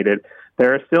vaccinated,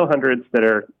 there are still hundreds that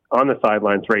are on the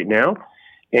sidelines right now,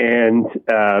 and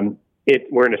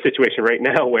we're in a situation right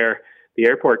now where the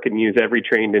airport can use every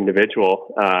trained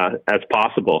individual as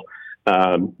possible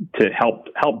to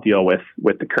help deal with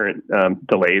the current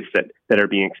delays that are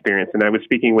being experienced. And I was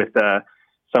speaking with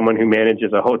someone who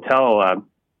manages a hotel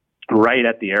right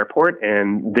at the airport,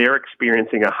 and they're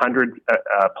experiencing 100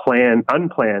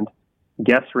 unplanned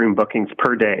guest room bookings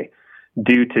per day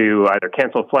due to either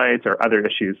canceled flights or other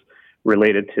issues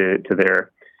related to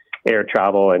their air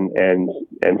travel and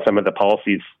some of the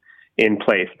policies in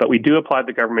place. But we do applaud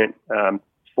the government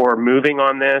for moving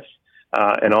on this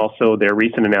and also their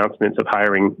recent announcements of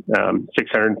hiring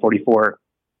 644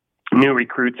 new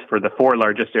recruits for the 4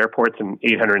 largest airports and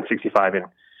 865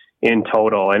 in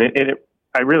total. And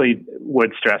I really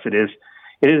would stress it is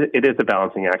a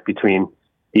balancing act between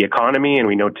the economy, and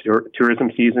we know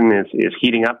tourism season is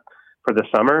heating up for the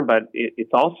summer, but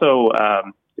it's also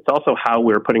how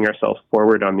we're putting ourselves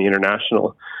forward on the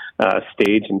international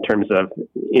stage in terms of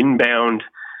inbound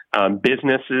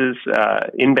businesses,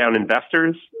 inbound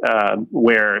investors,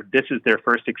 where this is their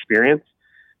first experience.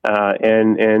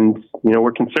 And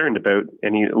we're concerned about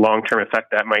any long-term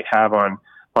effect that might have on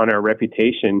our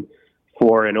reputation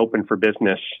for an open for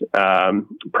business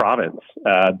province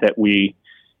that we,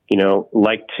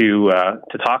 like to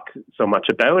talk so much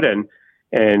about, and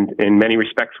in many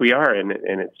respects we are, and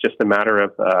it's just a matter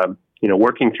of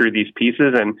working through these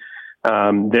pieces. And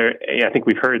I think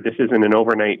we've heard this isn't an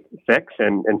overnight fix,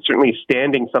 and certainly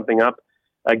standing something up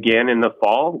again in the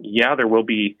fall, there will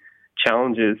be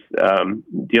challenges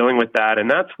dealing with that, and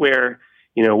that's where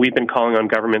we've been calling on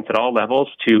governments at all levels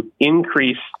to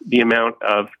increase the amount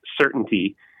of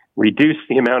certainty, reduce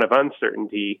the amount of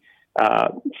uncertainty,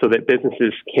 so that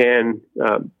businesses can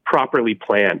properly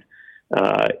plan.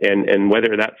 And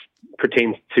whether that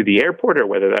pertains to the airport or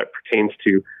whether that pertains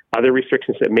to other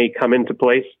restrictions that may come into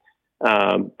place,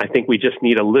 I think we just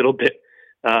need a little bit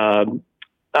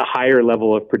a higher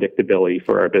level of predictability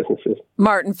for our businesses.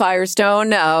 Martin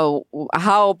Firestone,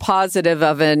 how positive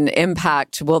of an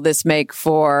impact will this make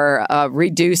for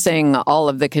reducing all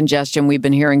of the congestion we've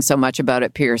been hearing so much about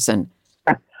at Pearson?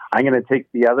 I'm going to take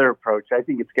the other approach. I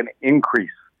think it's going to increase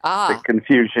the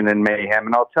confusion and mayhem,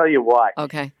 and I'll tell you why.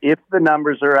 Okay. If the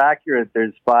numbers are accurate,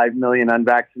 there's 5 million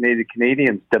unvaccinated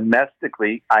Canadians.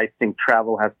 Domestically, I think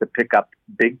travel has to pick up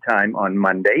big time on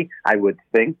Monday. I would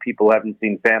think people haven't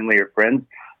seen family or friends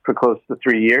for close to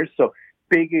 3 years, so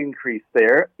big increase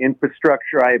there.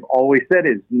 Infrastructure, I've always said,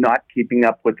 is not keeping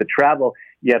up with the travel,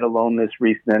 yet alone this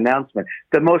recent announcement.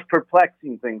 The most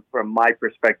perplexing thing from my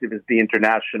perspective is the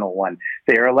international one.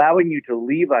 They are allowing you to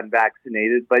leave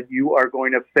unvaccinated, but you are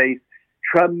going to face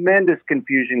tremendous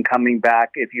confusion coming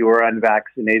back if you are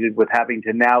unvaccinated, with having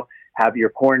to now have your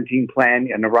quarantine plan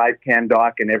and ArriveCan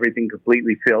doc and everything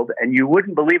completely filled. And you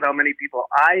wouldn't believe how many people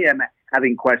I am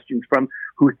having questions from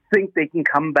who think they can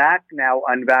come back now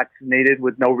unvaccinated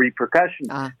with no repercussions.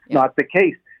 Not the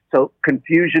case. So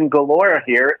confusion galore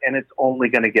here, and it's only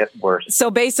going to get worse.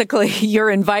 So basically, you're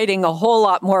inviting a whole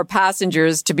lot more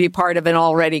passengers to be part of an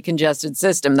already congested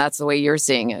system. That's the way you're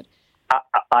seeing it.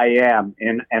 I am,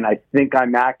 and I think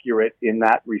I'm accurate in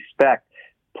that respect.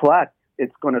 Plus,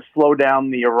 it's going to slow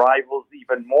down the arrivals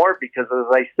even more because, as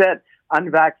I said,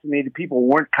 unvaccinated people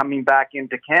weren't coming back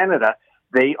into Canada.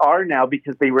 They are now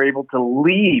because they were able to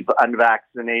leave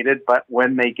unvaccinated, but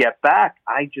when they get back,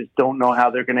 I just don't know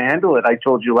how they're going to handle it. I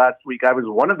told you last week I was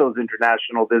one of those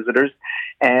international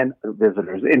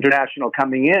international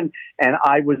coming in, and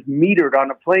I was metered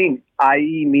on a plane,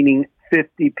 i.e. meaning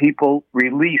 50 people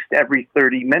released every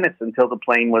 30 minutes until the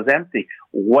plane was empty.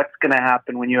 What's going to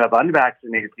happen when you have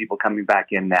unvaccinated people coming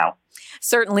back in now?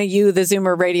 Certainly you, the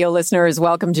Zoomer Radio listener, is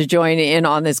welcome to join in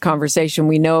on this conversation.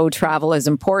 We know travel is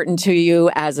important to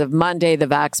you. As of Monday, the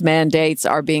vax mandates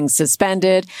are being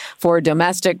suspended for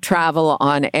domestic travel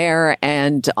on air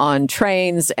and on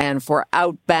trains and for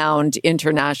outbound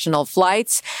international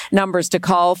flights. Numbers to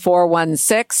call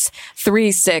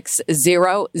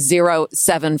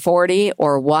 416-360-0740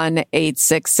 or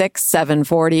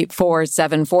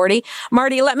 1-866-740-4740.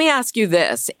 Marty, let me ask you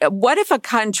this. What if a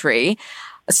country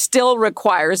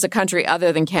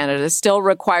other than Canada still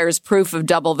requires proof of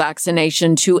double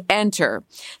vaccination to enter?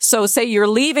 So say you're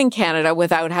leaving Canada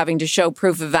without having to show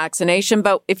proof of vaccination,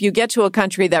 but if you get to a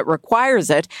country that requires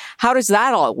it, how does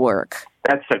that all work?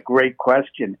 That's a great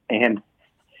question. And,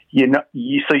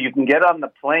 so you can get on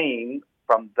the plane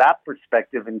from that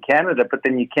perspective in Canada, but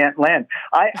then you can't land.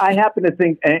 I happen to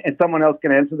think, and someone else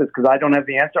can answer this because I don't have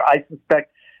the answer, I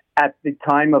suspect at the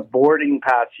time of boarding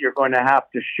pass, you're going to have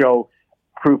to show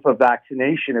proof of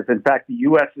vaccination. If in fact the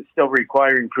U.S. is still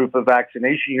requiring proof of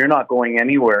vaccination, you're not going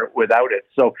anywhere without it.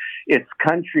 So it's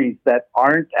countries that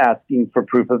aren't asking for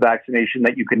proof of vaccination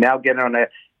that you can now get on an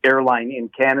airline in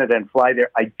Canada and fly there.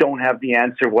 I don't have the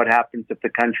answer. What happens if the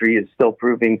country is still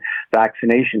proving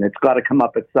vaccination? It's got to come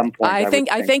up at some point. I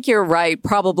think you're right.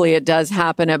 Probably it does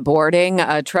happen at boarding.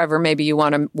 Trevor, maybe you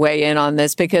want to weigh in on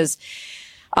this because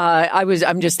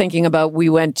I'm just thinking about, we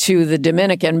went to the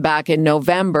Dominican back in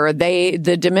November.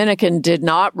 The Dominican did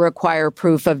not require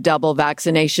proof of double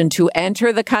vaccination to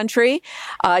enter the country.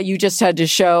 You just had to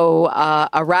show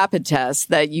a rapid test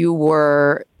that you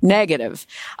were negative.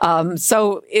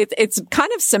 So it's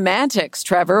kind of semantics,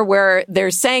 Trevor, where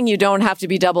they're saying you don't have to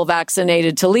be double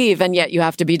vaccinated to leave, and yet you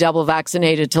have to be double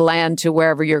vaccinated to land to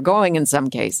wherever you're going in some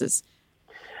cases.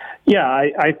 Yeah,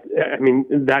 I mean,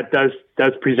 that does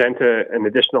present an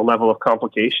additional level of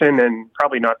complication, and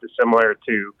probably not dissimilar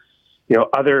to,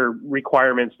 other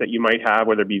requirements that you might have,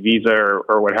 whether it be visa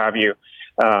or what have you,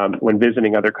 when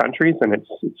visiting other countries. And it's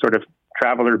sort of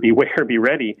traveler beware, be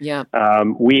ready. Yeah.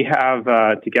 We have,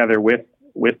 together with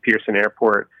Pearson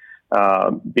Airport,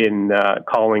 been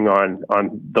calling on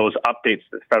those updates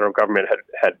that the federal government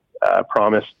had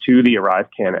promised to the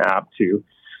ArriveCan app to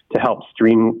help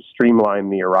streamline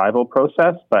the arrival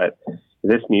process, but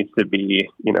this needs to be,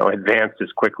 advanced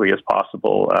as quickly as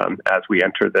possible as we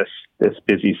enter this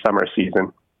busy summer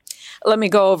season. Let me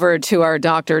go over to our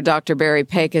doctor, Dr. Barry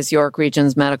Pecos, York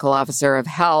Region's Medical Officer of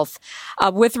Health.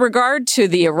 With regard to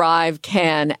the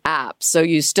ArriveCan app, so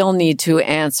you still need to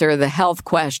answer the health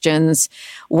questions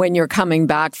when you're coming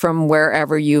back from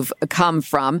wherever you've come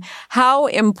from. How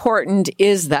important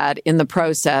is that in the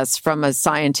process from a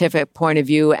scientific point of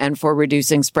view and for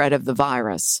reducing spread of the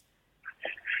virus?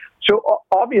 So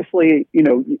obviously,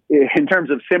 in terms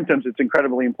of symptoms, it's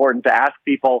incredibly important to ask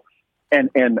people,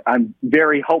 and I'm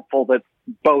very hopeful that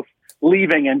both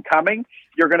leaving and coming,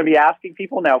 you're going to be asking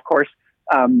people. Now, of course,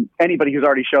 anybody who's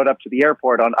already showed up to the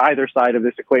airport on either side of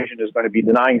this equation is going to be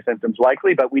denying symptoms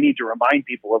likely, but we need to remind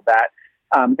people of that.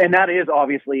 And that is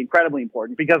obviously incredibly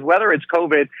important because whether it's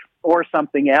COVID or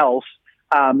something else,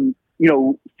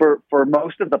 for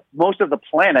most of the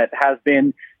planet has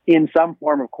been in some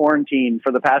form of quarantine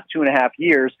for the past 2.5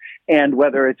 years. And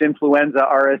whether it's influenza,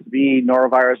 RSV,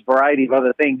 norovirus, variety of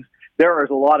other things, there is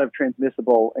a lot of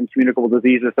transmissible and communicable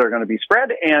diseases that are going to be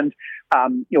spread. And,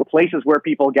 places where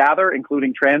people gather,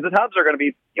 including transit hubs, are going to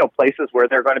be, places where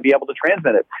they're going to be able to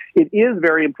transmit it. It is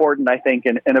very important, I think.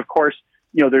 And of course,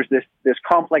 there's this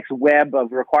complex web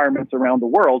of requirements around the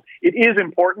world. It is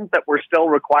important that we're still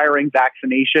requiring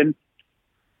vaccination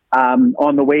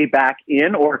on the way back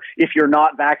in, or if you're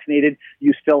not vaccinated,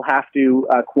 you still have to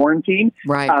quarantine.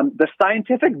 Right. The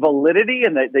scientific validity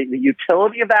and the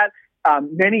utility of that,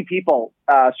 many people,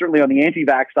 certainly on the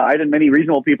anti-vax side, and many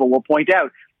reasonable people will point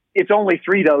out, it's only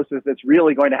 3 doses that's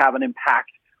really going to have an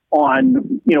impact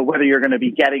on, whether you're going to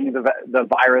be getting the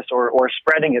virus or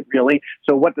spreading it really.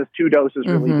 So what does 2 doses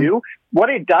really do? What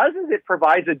it does is it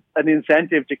provides an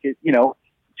incentive to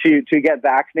get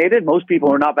vaccinated. Most people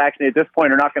who are not vaccinated at this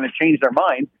point are not going to change their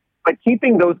minds. But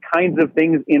keeping those kinds of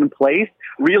things in place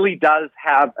really does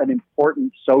have an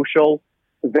important social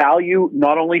value,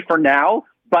 not only for now,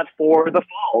 but for the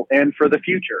fall and for the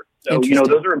future. So,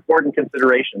 those are important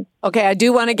considerations. Okay, I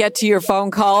do want to get to your phone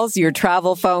calls, your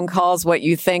travel phone calls, what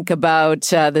you think about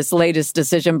this latest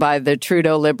decision by the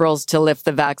Trudeau Liberals to lift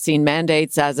the vaccine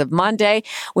mandates as of Monday.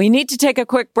 We need to take a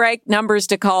quick break. Numbers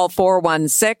to call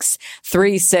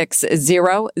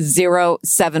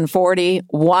 416-360-0740,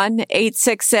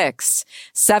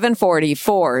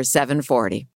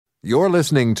 1-866-740-4740. You're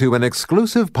listening to an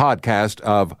exclusive podcast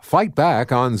of Fight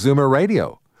Back on Zoomer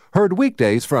Radio. Heard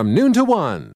weekdays from noon to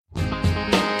 1.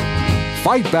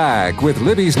 Fight Back with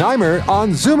Libby Znaimer on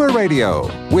Zoomer Radio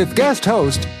with guest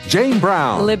host Jane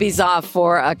Brown. Libby's off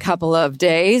for a couple of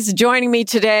days. Joining me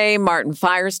today, Martin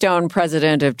Firestone,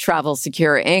 president of Travel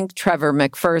Secure Inc., Trevor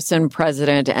McPherson,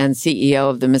 president and CEO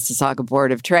of the Mississauga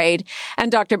Board of Trade,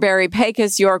 and Dr. Barry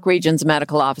Pecos, York Region's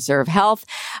medical officer of health.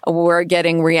 We're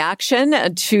getting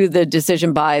reaction to the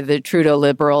decision by the Trudeau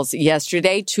Liberals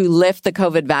yesterday to lift the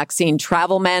COVID vaccine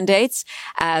travel mandates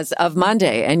as of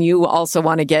Monday. And you also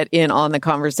want to get in on the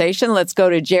conversation. Let's go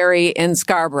to Jerry in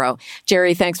Scarborough.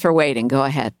 Jerry, thanks for waiting. Go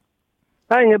ahead.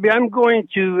 Hi, Libby. I'm going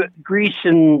to Greece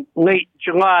in late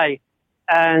July,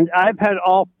 and I've had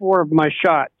all 4 of my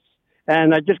shots.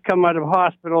 And I just come out of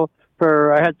hospital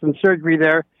I had some surgery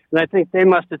there, and I think they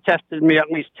must have tested me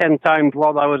at least 10 times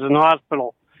while I was in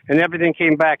hospital, and everything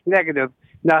came back negative.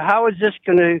 Now, how is this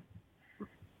going to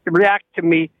react to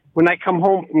me when I come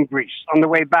home from Greece on the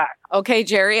way back? Okay,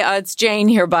 Jerry, it's Jane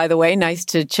here, by the way. Nice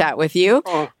to chat with you.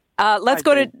 Let's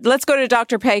go to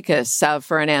Dr. Pecos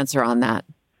for an answer on that.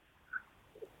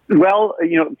 Well,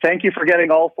 thank you for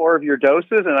getting all 4 of your doses,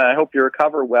 and I hope you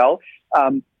recover well.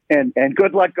 And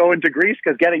good luck going to Greece,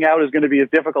 because getting out is going to be as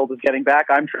difficult as getting back.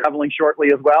 I'm traveling shortly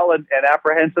as well and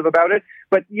apprehensive about it.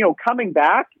 But, coming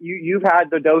back, you've had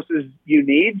the doses you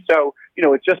need. So,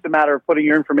 it's just a matter of putting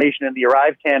your information in the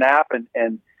ArriveCan app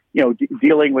and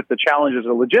dealing with the challenges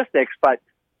of logistics. But,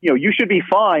 you should be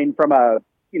fine from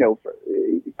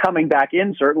coming back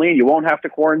in, certainly. You won't have to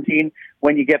quarantine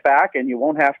when you get back, and you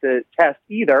won't have to test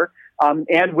either.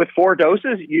 And with 4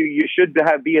 doses, you should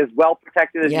be as well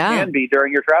protected as you can be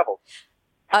during your travels.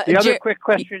 The other quick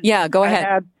question go ahead.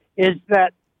 I had is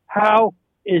that how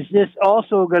is this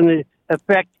also going to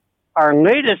affect our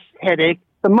latest headache,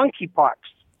 the monkeypox?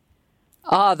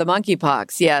 The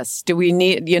monkeypox, yes. Do we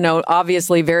need,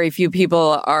 obviously very few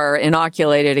people are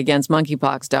inoculated against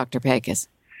monkeypox, Dr. Pecos.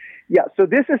 Yeah, so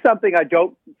this is something I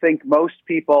don't think most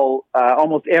people,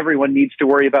 almost everyone needs to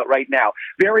worry about right now.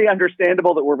 Very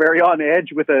understandable that we're very on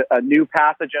edge with a new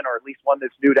pathogen, or at least one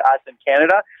that's new to us in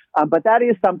Canada. But that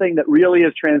is something that really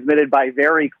is transmitted by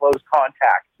very close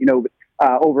contact,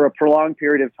 over a prolonged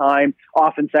period of time,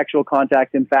 often sexual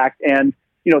contact, in fact. And,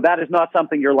 that is not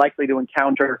something you're likely to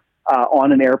encounter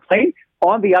on an airplane.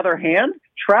 On the other hand,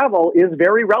 travel is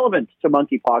very relevant to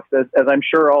monkeypox, as I'm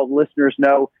sure all listeners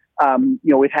know.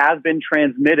 It has been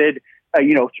transmitted,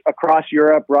 across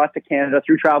Europe, brought to Canada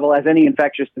through travel, as any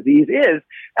infectious disease is.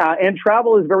 And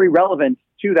travel is very relevant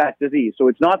to that disease. So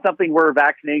it's not something we're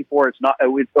vaccinating for. It's not,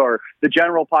 or the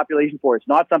general population for. It's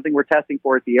not something we're testing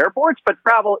for at the airports, but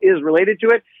travel is related to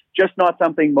it. Just not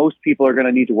something most people are going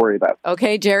to need to worry about.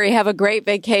 Okay, Jerry, have a great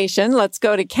vacation. Let's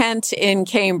go to Kent in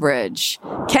Cambridge.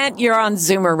 Kent, you're on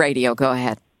Zoomer Radio. Go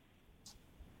ahead.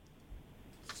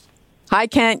 Hi,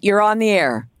 Kent. You're on the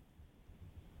air.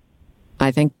 I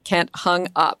think Kent hung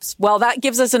up. Well, that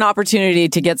gives us an opportunity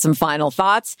to get some final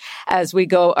thoughts as we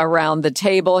go around the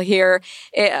table here.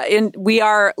 We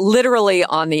are literally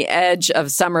on the edge of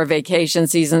summer vacation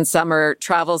season, summer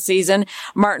travel season.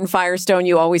 Martin Firestone,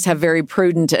 you always have very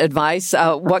prudent advice.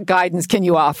 What guidance can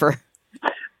you offer?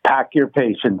 Pack your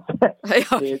patience.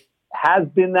 It has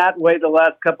been that way the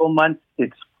last couple of months.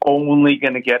 It's only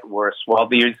going to get worse. While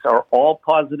these are all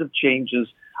positive changes,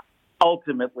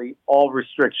 ultimately, all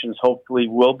restrictions hopefully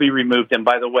will be removed. And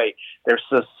by the way, they're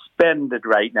suspended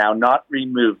right now, not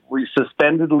removed. We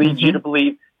suspended leads you to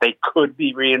believe they could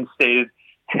be reinstated.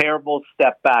 Terrible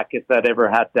step back if that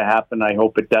ever had to happen. I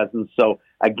hope it doesn't. So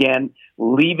again,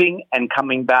 leaving and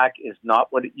coming back is not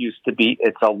what it used to be.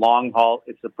 It's a long haul.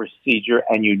 It's a procedure,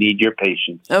 and you need your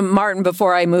patience. Martin,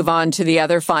 before I move on to the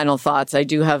other final thoughts, I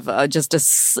do have just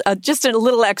a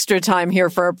little extra time here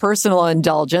for a personal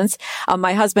indulgence.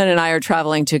 My husband and I are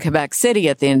traveling to Quebec City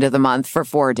at the end of the month for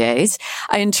 4 days.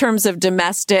 In terms of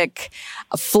domestic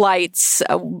flights,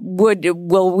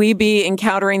 will we be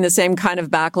encountering the same kind of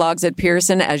backlogs at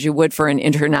Pearson as you would for an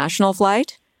international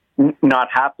flight? Not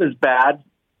half as bad,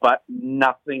 but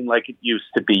nothing like it used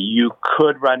to be. You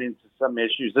could run into some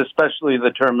issues, especially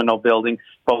the terminal building,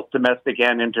 both domestic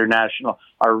and international,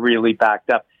 are really backed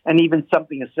up. And even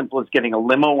something as simple as getting a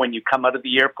limo when you come out of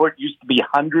the airport used to be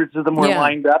hundreds of them were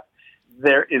lined up.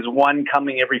 There is one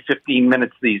coming every 15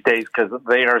 minutes these days because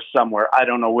they are somewhere. I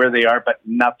don't know where they are, but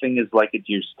nothing is like it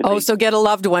used to be. Oh, so get a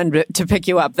loved one to pick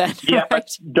you up then. Yeah,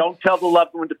 but don't tell the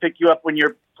loved one to pick you up when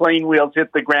your plane wheels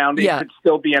hit the ground. It could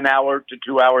still be an hour to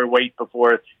 2 hour wait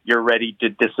before you're ready to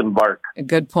disembark.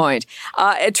 Good point.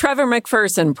 Trevor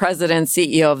McPherson, President,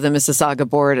 CEO of the Mississauga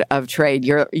Board of Trade.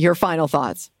 Your final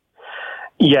thoughts.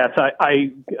 Yes, I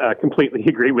completely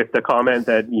agree with the comment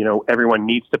that, everyone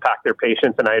needs to pack their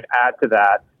patience. And I'd add to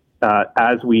that,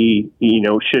 as we,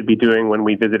 should be doing when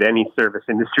we visit any service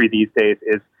industry these days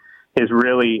is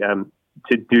really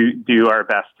to do our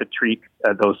best to treat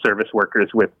those service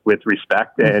workers with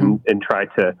respect and try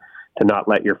to not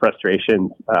let your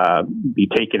frustrations be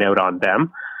taken out on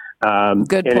them.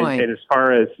 Good point. And as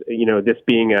far as, this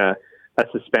being a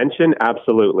suspension,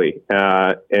 absolutely.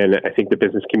 And I think the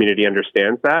business community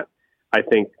understands that. I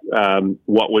think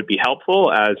what would be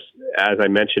helpful, as I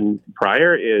mentioned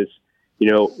prior, is,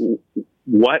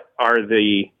 what are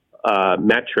the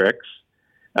metrics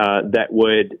that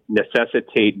would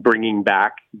necessitate bringing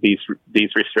back these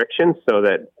restrictions so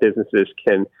that businesses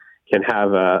can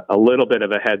have a little bit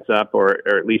of a heads up or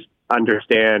at least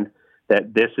understand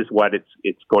that this is what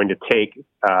it's going to take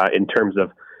in terms of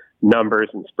numbers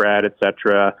and spread, et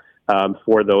cetera,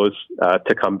 for those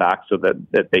to come back so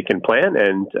that they can plan.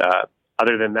 And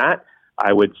other than that,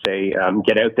 I would say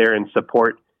get out there and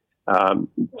support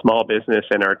small business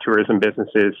and our tourism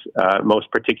businesses,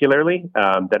 most particularly,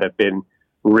 that have been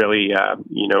really,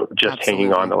 just Absolutely.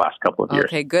 hanging on the last couple of years.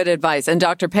 Okay, good advice. And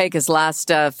Dr. Pecos, last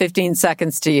 15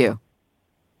 seconds to you.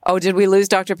 Oh, did we lose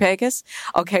Dr. Pecos?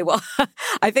 Okay, well,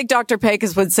 I think Dr.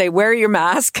 Pecos would say wear your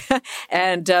mask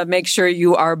and make sure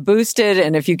you are boosted.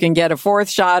 And if you can get a fourth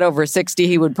shot over 60,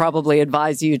 he would probably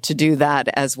advise you to do that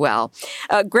as well.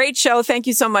 Great show. Thank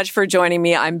you so much for joining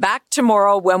me. I'm back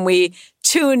tomorrow when we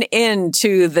tune in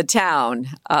to the town.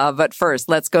 But first,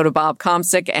 let's go to Bob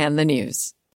Komsic and the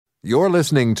news. You're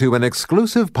listening to an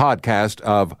exclusive podcast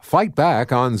of Fight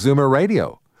Back on Zoomer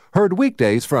Radio. Heard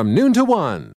weekdays from noon to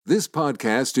 1. This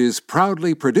podcast is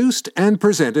proudly produced and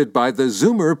presented by the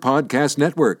Zoomer Podcast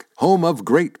Network, home of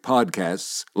great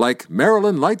podcasts like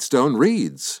Marilyn Lightstone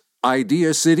Reads,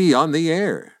 Idea City on the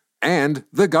Air, and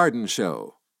The Garden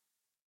Show.